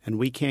 and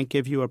we can't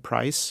give you a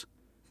price?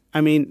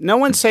 I mean, no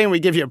one's saying we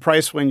give you a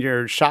price when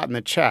you're shot in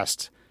the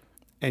chest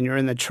and you're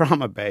in the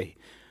trauma bay,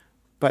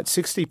 but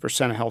 60%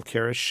 of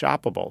healthcare is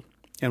shoppable.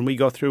 And we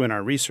go through in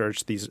our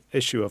research these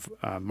issue of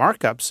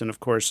markups, and of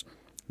course,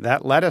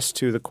 that led us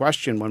to the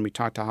question when we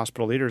talked to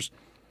hospital leaders,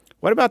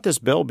 what about this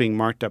bill being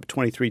marked up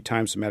 23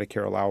 times the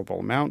Medicare allowable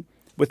amount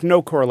with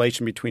no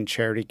correlation between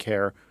charity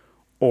care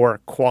or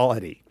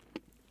quality?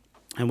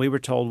 And we were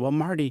told, well,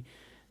 Marty,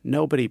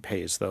 nobody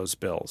pays those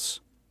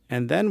bills.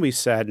 And then we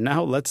said,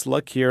 no, let's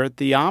look here at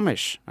the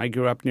Amish. I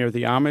grew up near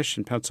the Amish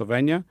in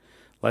Pennsylvania.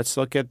 Let's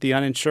look at the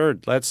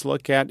uninsured. Let's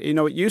look at,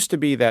 it used to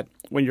be that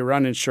when you're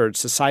uninsured,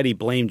 society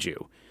blamed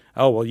you.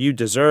 Oh, well, you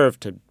deserve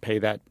to pay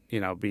that,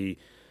 be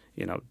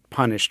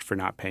punished for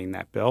not paying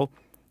that bill.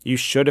 You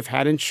should have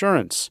had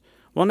insurance.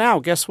 Well, now,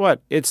 guess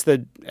what? It's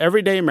the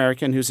everyday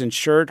American who's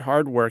insured,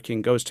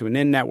 hardworking, goes to an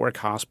in-network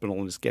hospital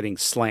and is getting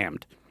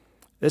slammed.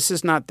 This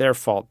is not their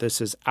fault. This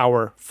is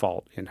our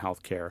fault in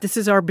healthcare. This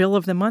is our Bill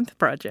of the Month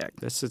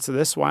project.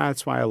 That's why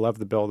I love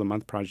the Bill of the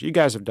Month project. You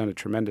guys have done a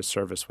tremendous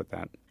service with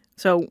that.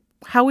 So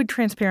how would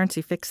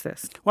transparency fix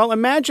this? Well,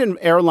 imagine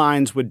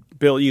airlines would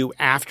bill you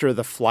after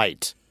the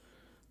flight.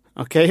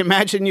 Okay,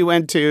 imagine you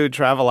went to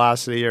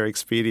Travelocity or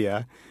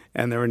Expedia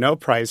and there were no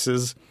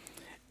prices.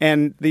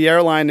 And the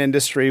airline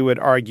industry would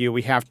argue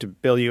we have to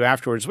bill you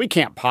afterwards. We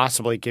can't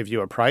possibly give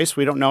you a price.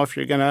 We don't know if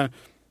you're going to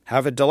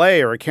have a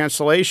delay or a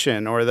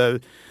cancellation, or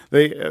the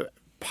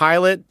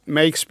pilot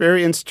may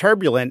experience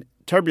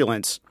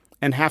turbulence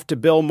and have to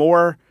bill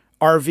more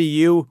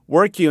RVU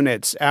work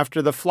units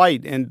after the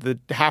flight and the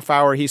half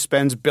hour he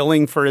spends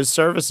billing for his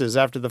services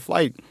after the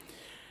flight.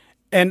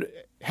 And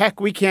heck,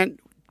 we can't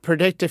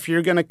predict if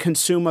you're going to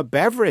consume a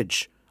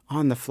beverage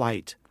on the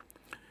flight.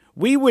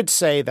 We would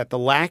say that the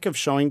lack of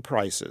showing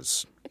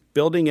prices,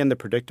 building in the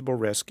predictable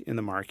risk in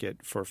the market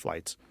for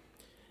flights,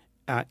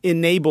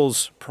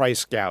 enables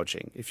price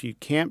gouging. If you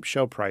can't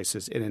show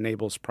prices, it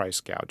enables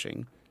price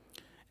gouging.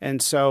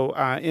 And so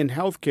in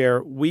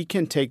healthcare, we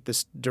can take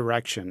this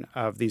direction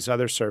of these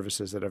other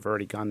services that have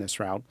already gone this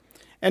route.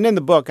 And in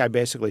the book, I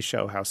basically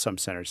show how some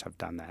centers have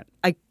done that.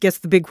 I guess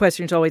the big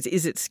question is always,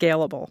 is it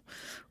scalable?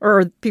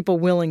 Or are people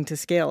willing to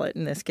scale it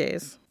in this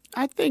case?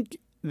 I think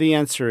the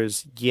answer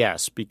is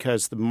yes,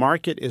 because the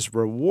market is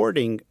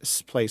rewarding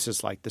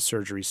places like the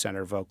Surgery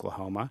Center of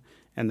Oklahoma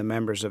and the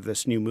members of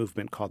this new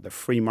movement called the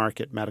Free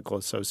Market Medical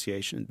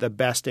Association, the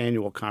best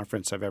annual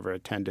conference I've ever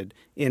attended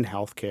in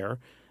healthcare,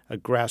 a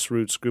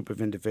grassroots group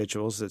of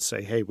individuals that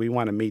say, hey, we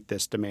want to meet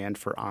this demand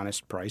for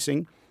honest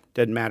pricing.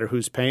 Doesn't matter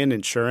who's paying,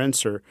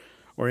 insurance or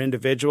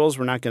individuals.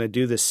 We're not going to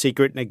do the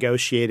secret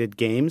negotiated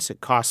games.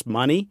 It costs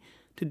money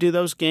to do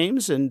those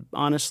games, and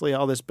honestly,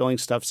 all this billing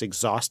stuff's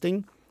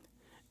exhausting,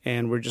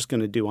 and we're just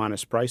going to do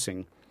honest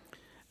pricing.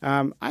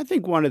 I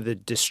think one of the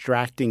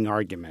distracting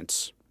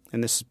arguments,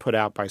 and this is put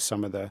out by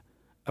some of the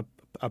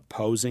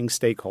opposing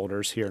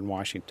stakeholders here in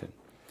Washington,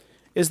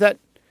 is that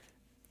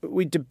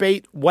we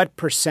debate what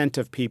percent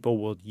of people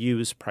will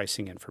use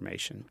pricing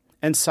information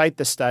and cite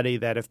the study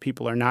that if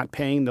people are not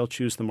paying, they'll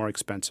choose the more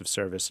expensive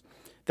service.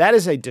 That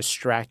is a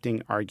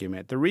distracting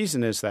argument. The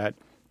reason is that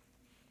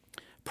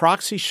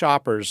proxy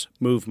shoppers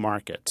move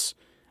markets.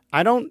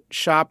 I don't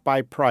shop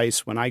by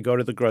price when I go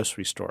to the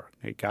grocery store.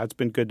 Hey, God's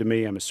been good to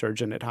me. I'm a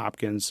surgeon at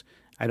Hopkins.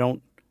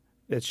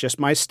 It's just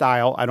my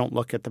style. I don't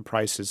look at the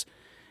prices.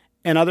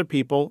 And other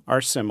people are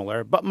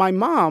similar. But my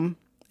mom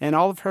and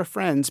all of her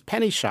friends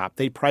penny shop.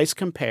 They price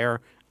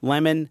compare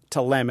lemon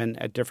to lemon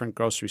at different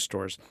grocery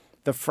stores.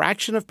 The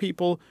fraction of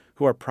people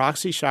who are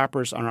proxy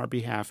shoppers on our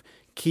behalf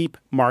keep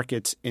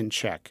markets in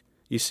check.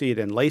 You see it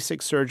in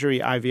LASIK surgery,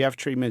 IVF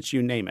treatments,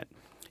 you name it.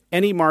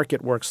 Any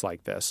market works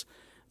like this.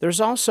 There's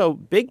also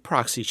big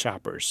proxy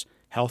shoppers,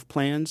 health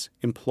plans,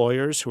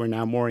 employers who are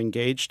now more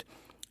engaged,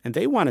 and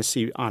they want to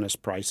see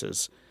honest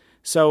prices.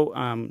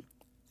 So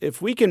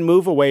if we can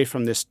move away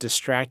from this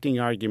distracting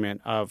argument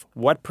of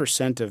what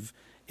percent of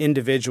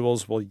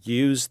individuals will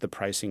use the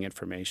pricing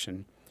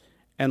information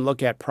and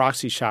look at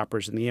proxy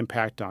shoppers and the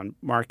impact on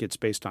markets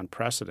based on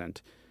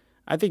precedent,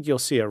 I think you'll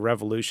see a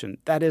revolution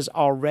that is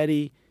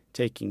already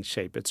taking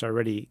shape. It's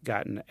already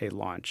gotten a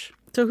launch.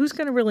 So who's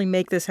going to really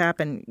make this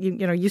happen?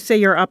 You say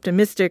you're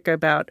optimistic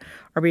about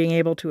our being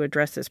able to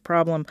address this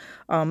problem.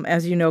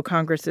 As you know,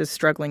 Congress is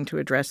struggling to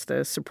address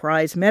the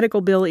surprise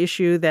medical bill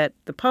issue that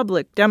the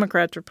public,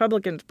 Democrats,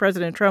 Republicans,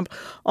 President Trump,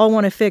 all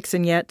want to fix,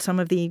 and yet some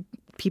of the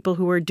people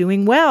who are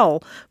doing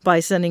well by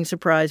sending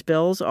surprise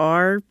bills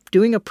are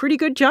doing a pretty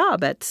good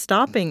job at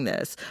stopping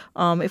this.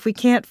 If we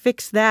can't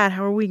fix that,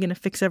 how are we going to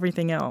fix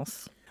everything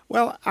else?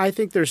 Well, I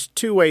think there's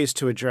two ways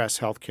to address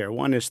healthcare.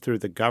 One is through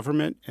the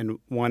government, and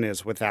one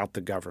is without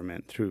the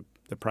government, through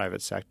the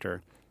private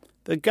sector.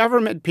 The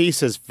government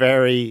piece is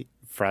very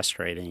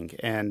frustrating.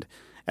 And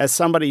as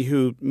somebody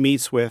who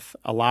meets with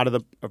a lot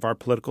of our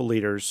political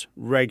leaders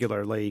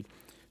regularly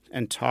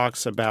and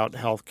talks about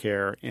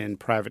healthcare in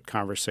private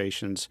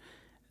conversations,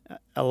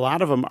 a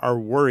lot of them are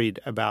worried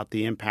about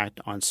the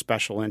impact on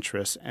special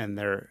interests and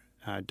their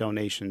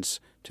donations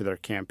to their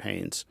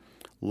campaigns.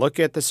 Look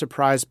at the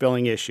surprise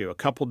billing issue, a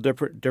couple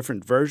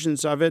different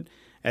versions of it.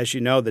 As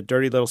you know, the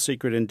dirty little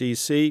secret in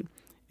D.C.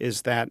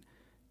 is that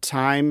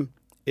time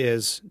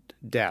is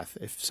death.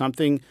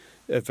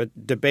 If a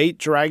debate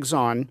drags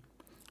on,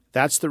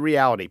 that's the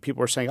reality.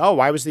 People are saying, "Oh,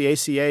 why was the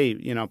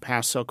ACA,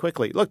 passed so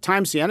quickly?" Look,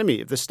 time's the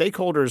enemy. If the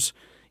stakeholders,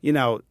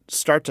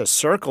 start to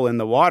circle in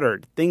the water,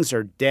 things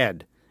are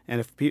dead.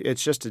 And if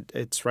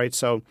it's right.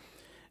 So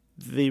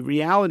the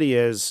reality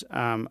is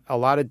a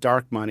lot of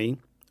dark money,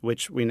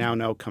 which we now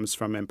know comes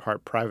from, in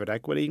part, private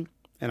equity,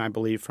 and I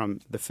believe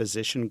from the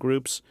physician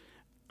groups,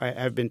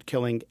 have been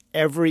killing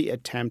every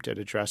attempt at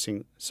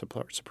addressing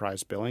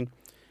surprise billing.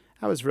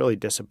 I was really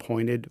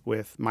disappointed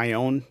with my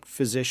own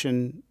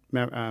physician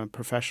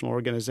professional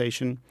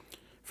organization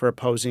for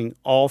opposing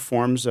all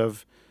forms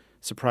of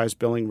surprise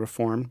billing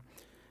reform.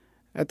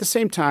 At the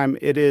same time,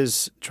 it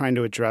is trying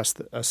to address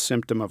a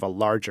symptom of a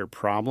larger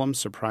problem.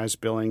 Surprise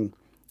billing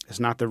is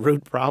not the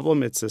root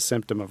problem. It's a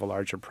symptom of a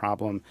larger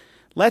problem.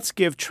 Let's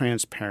give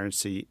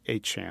transparency a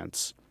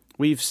chance.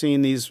 We've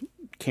seen these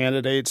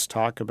candidates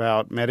talk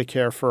about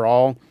Medicare for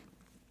all.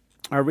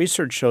 Our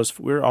research shows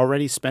we're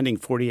already spending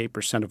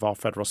 48% of all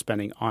federal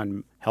spending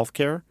on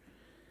healthcare.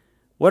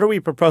 What are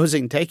we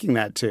proposing taking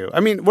that to? I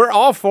mean, we're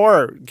all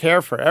for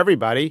care for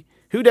everybody.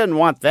 Who doesn't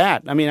want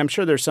that? I mean, I'm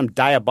sure there's some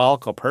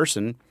diabolical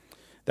person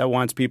that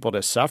wants people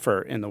to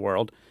suffer in the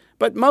world.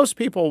 But most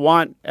people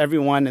want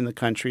everyone in the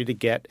country to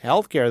get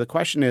healthcare. The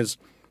question is,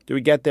 do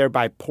we get there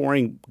by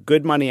pouring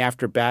good money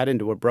after bad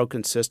into a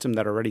broken system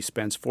that already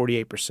spends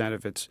 48%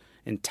 of its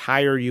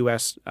entire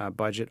U.S.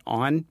 budget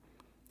on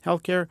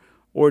healthcare?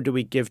 Or do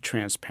we give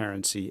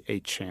transparency a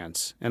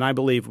chance? And I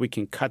believe we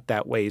can cut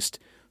that waste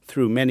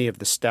through many of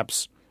the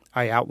steps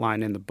I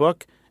outline in the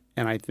book.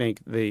 And I think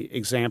the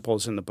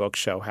examples in the book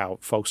show how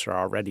folks are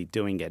already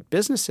doing it.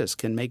 Businesses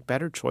can make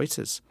better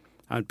choices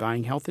on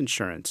buying health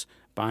insurance,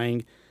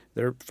 buying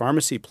their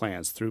pharmacy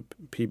plans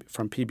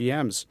from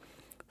PBMs,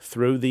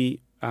 through the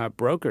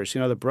brokers.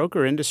 The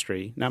broker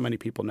industry, not many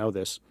people know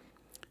this,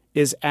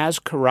 is as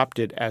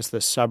corrupted as the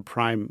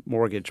subprime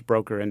mortgage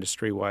broker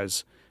industry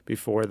was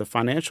before the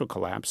financial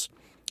collapse.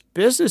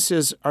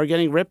 Businesses are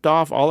getting ripped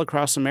off all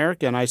across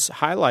America, and I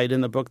highlight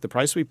in the book The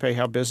Price We Pay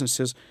how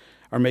businesses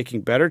are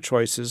making better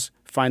choices,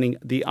 finding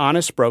the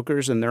honest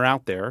brokers, and they're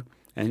out there,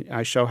 and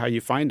I show how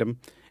you find them,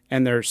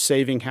 and they're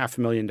saving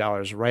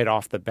 $500,000 right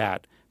off the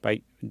bat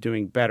by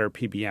doing better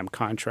PBM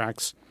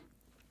contracts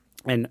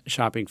and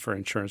shopping for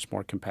insurance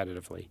more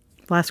competitively.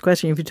 Last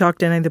question. Have you talked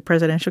to any of the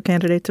presidential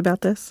candidates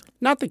about this?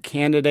 Not the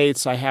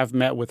candidates. I have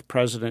met with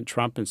President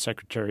Trump and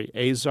Secretary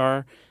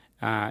Azar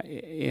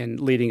in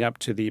leading up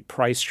to the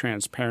price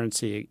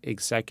transparency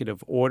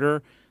executive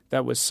order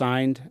that was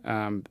signed.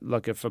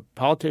 Look, if a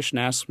politician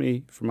asks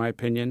me for my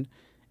opinion,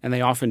 and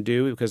they often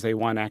do because they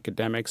want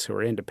academics who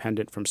are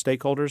independent from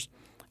stakeholders,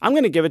 I'm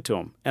going to give it to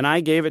them. And I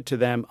gave it to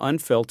them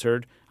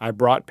unfiltered. I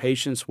brought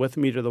patients with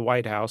me to the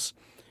White House.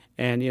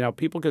 And,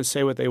 people can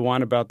say what they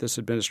want about this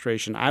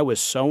administration. I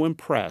was so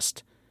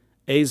impressed.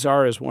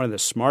 Azar is one of the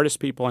smartest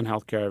people in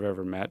healthcare I've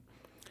ever met.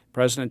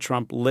 President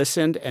Trump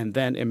listened and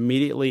then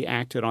immediately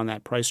acted on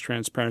that price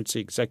transparency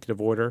executive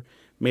order,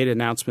 made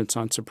announcements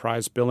on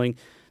surprise billing.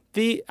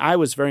 I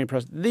was very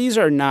impressed. These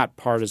are not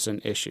partisan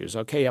issues,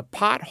 okay? A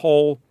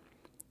pothole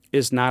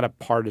is not a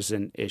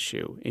partisan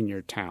issue in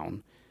your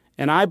town.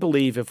 And I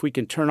believe if we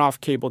can turn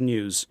off cable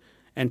news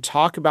and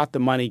talk about the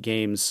money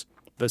games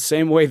the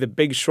same way The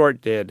Big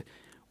Short did,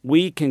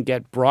 we can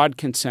get broad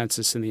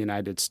consensus in the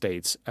United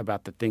States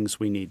about the things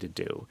we need to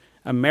do.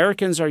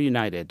 Americans are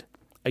united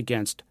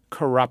against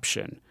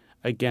corruption,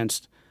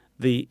 against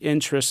the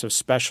interests of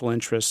special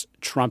interests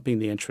trumping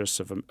the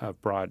interests of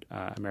broad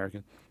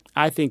Americans.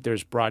 I think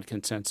there's broad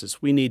consensus.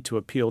 We need to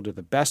appeal to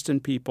the best in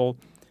people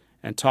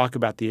and talk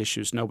about the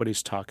issues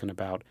nobody's talking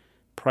about: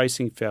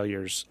 pricing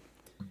failures,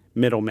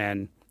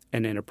 middlemen,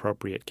 and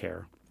inappropriate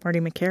care. Marty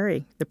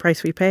Makary, The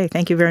Price We Pay.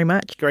 Thank you very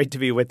much. Great to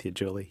be with you,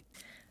 Julie.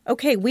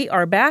 Okay, we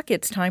are back.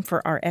 It's time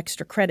for our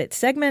extra credit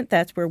segment.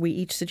 That's where we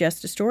each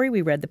suggest a story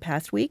we read the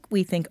past week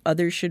we think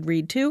others should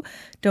read too.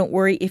 Don't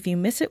worry if you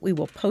miss it. We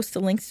will post the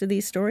links to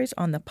these stories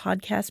on the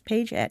podcast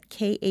page at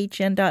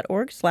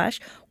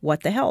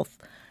khn.org/whatthehealth.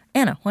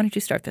 Anna, why don't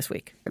you start this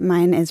week?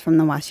 Mine is from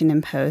the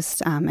Washington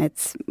Post.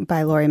 It's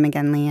by Lori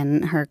McGinley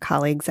and her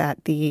colleagues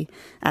at the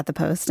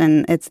Post,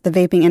 and it's the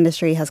vaping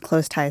industry has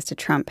close ties to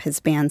Trump. His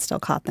ban still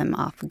caught them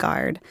off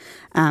guard.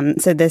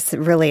 So this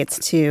relates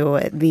to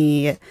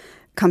the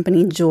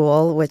company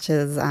Juul, which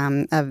is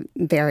a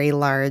very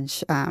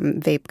large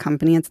vape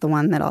company. It's the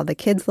one that all the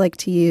kids like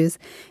to use.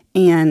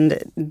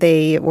 And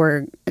they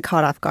were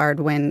caught off guard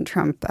when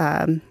Trump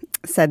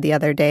said the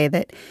other day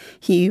that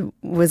he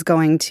was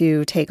going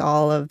to take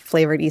all of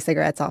flavored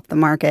e-cigarettes off the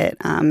market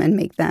and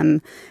make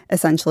them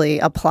essentially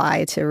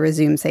apply to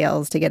resume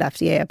sales to get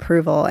FDA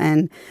approval.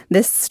 And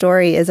this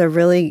story is a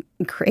really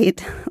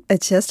great,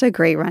 it's just a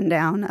great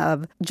rundown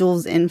of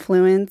Juul's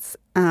influence,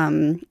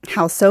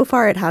 how so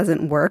far it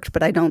hasn't worked,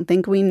 but I don't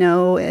think we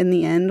know in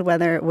the end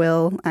whether it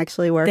will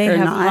actually work or not. They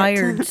have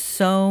hired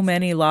so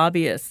many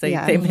lobbyists.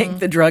 They make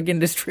the drug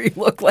industry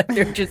look like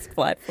they're just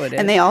flat-footed.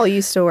 And they all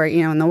used to work,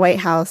 in the White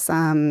House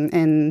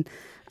and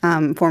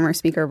former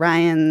Speaker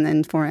Ryan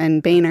and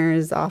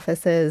Boehner's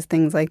offices,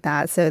 things like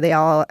that. So they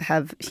all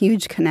have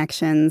huge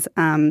connections.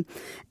 And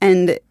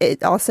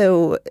it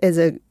also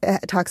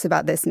talks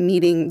about these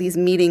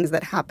meetings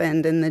that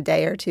happened in the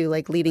day or two,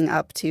 like leading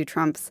up to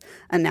Trump's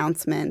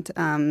announcement.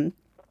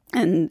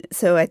 And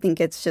so I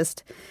think it's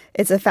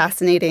a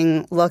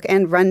fascinating look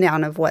and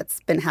rundown of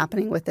what's been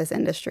happening with this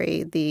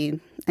industry the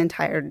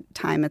entire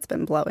time it's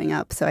been blowing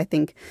up. So I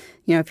think,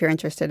 if you're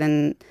interested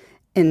in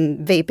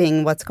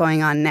vaping, what's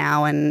going on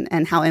now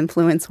and how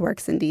influence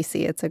works in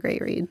D.C., it's a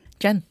great read.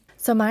 Jen?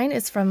 So mine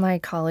is from my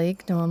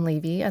colleague, Noam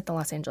Levy at the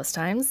Los Angeles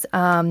Times.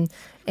 The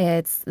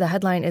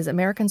headline is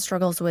American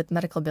Struggles with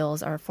Medical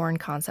Bills Are a Foreign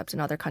Concept in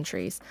Other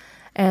Countries.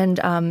 And,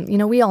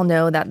 we all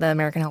know that the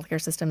American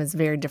healthcare system is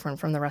very different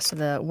from the rest of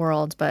the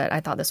world, but I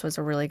thought this was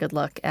a really good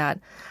look at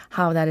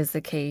how that is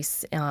the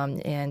case.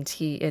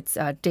 It's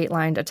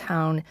datelined a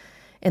town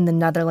in the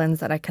Netherlands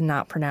that I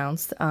cannot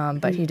pronounce,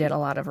 but he did a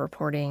lot of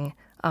reporting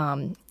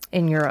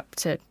in Europe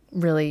to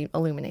really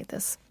illuminate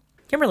this.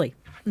 Kimberly?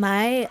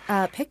 My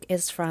pick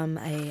is from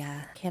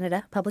a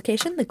Canada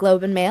publication, The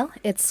Globe and Mail.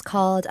 It's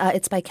called,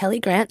 it's by Kelly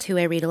Grant, who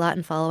I read a lot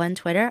and follow on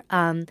Twitter.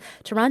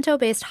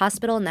 Toronto-based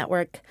hospital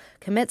network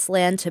commits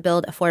land to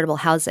build affordable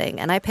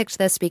housing. And I picked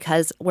this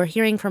because we're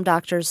hearing from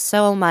doctors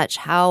so much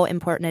how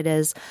important it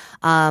is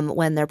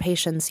when their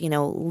patients,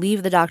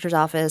 leave the doctor's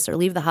office or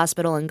leave the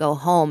hospital and go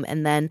home,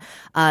 and then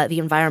the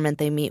environment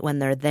they meet when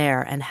they're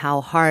there and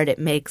how hard it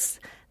makes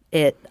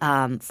it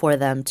for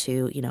them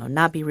to,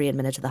 not be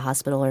readmitted to the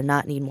hospital or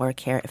not need more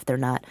care if they're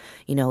not,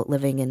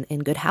 living in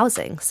good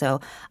housing.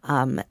 So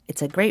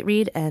it's a great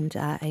read, and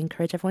I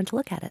encourage everyone to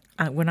look at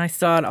it. When I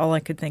saw it, all I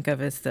could think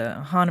of is the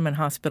Hahnemann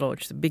Hospital,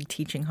 which is a big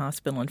teaching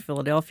hospital in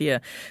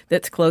Philadelphia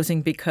that's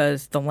closing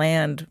because the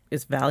land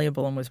is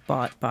valuable and was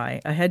bought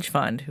by a hedge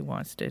fund who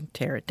wants to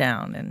tear it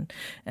down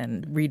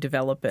and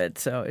redevelop it.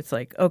 So it's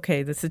like,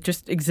 okay, this is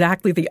just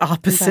exactly the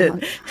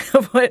opposite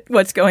of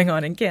what's going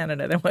on in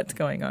Canada than what's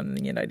going on in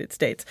the United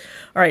States.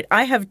 All right,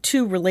 I have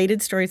two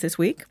related stories this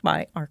week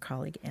by our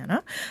colleague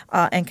Anna.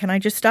 And can I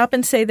just stop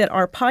and say that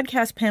our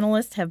podcast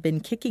panelists have been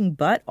kicking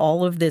butt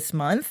all of this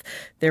month.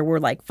 There were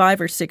like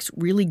 5 or 6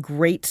 really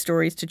great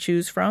stories to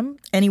choose from.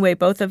 Anyway,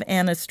 both of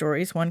Anna's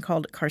stories, one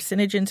called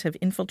Carcinogens Have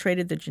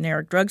Infiltrated the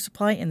Generic Drug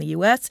Supply in the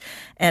U.S.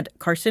 and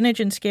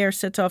Carcinogen Scare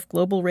Sets Off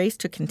Global Race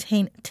to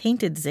Contain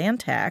Tainted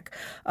Zantac.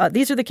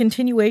 These are the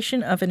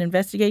continuation of an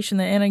investigation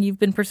that, Anna, you've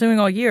been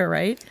pursuing all year,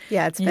 right?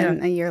 Yeah, it's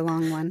been a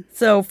year-long one.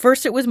 So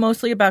first it was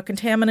mostly about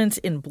contaminants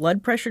in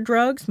blood pressure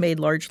drugs made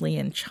largely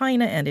in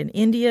China and in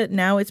India.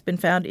 Now it's been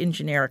found in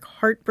generic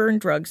heartburn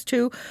drugs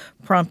too,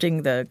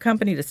 prompting the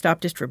company to stop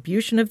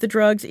distribution of the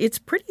drugs. It's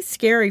pretty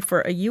scary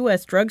for a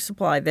U.S. drug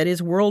supply that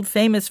is world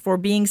famous for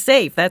being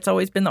safe. That's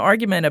always been the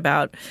argument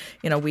about,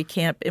 we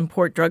can't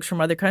import drugs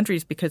from other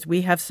countries because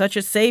we have such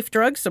a safe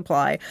drug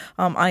supply.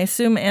 I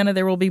assume, Anna,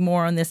 there will be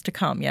more on this to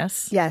come,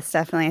 yes? Yes,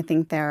 definitely. I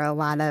think there are a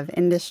lot of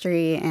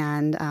industry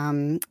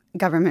and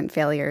government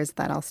failures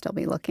that I'll still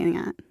be looking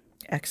at.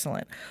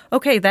 Excellent.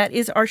 Okay, that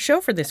is our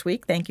show for this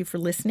week. Thank you for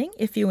listening.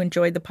 If you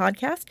enjoyed the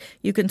podcast,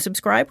 you can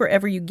subscribe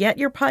wherever you get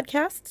your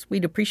podcasts.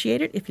 We'd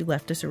appreciate it if you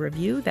left us a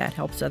review. That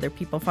helps other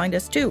people find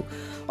us too.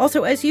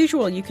 Also, as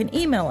usual, you can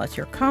email us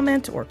your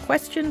comments or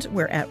questions.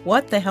 We're at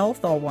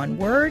whatthehealth, all one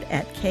word,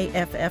 at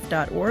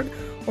kff.org.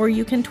 Or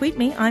you can tweet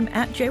me. I'm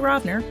at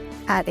jrovner.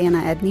 At Anna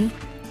Edney.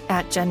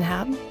 At Jen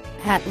Hab.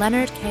 At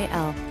Leonard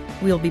KL.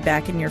 We'll be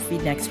back in your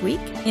feed next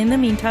week. In the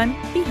meantime,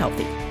 be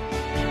healthy.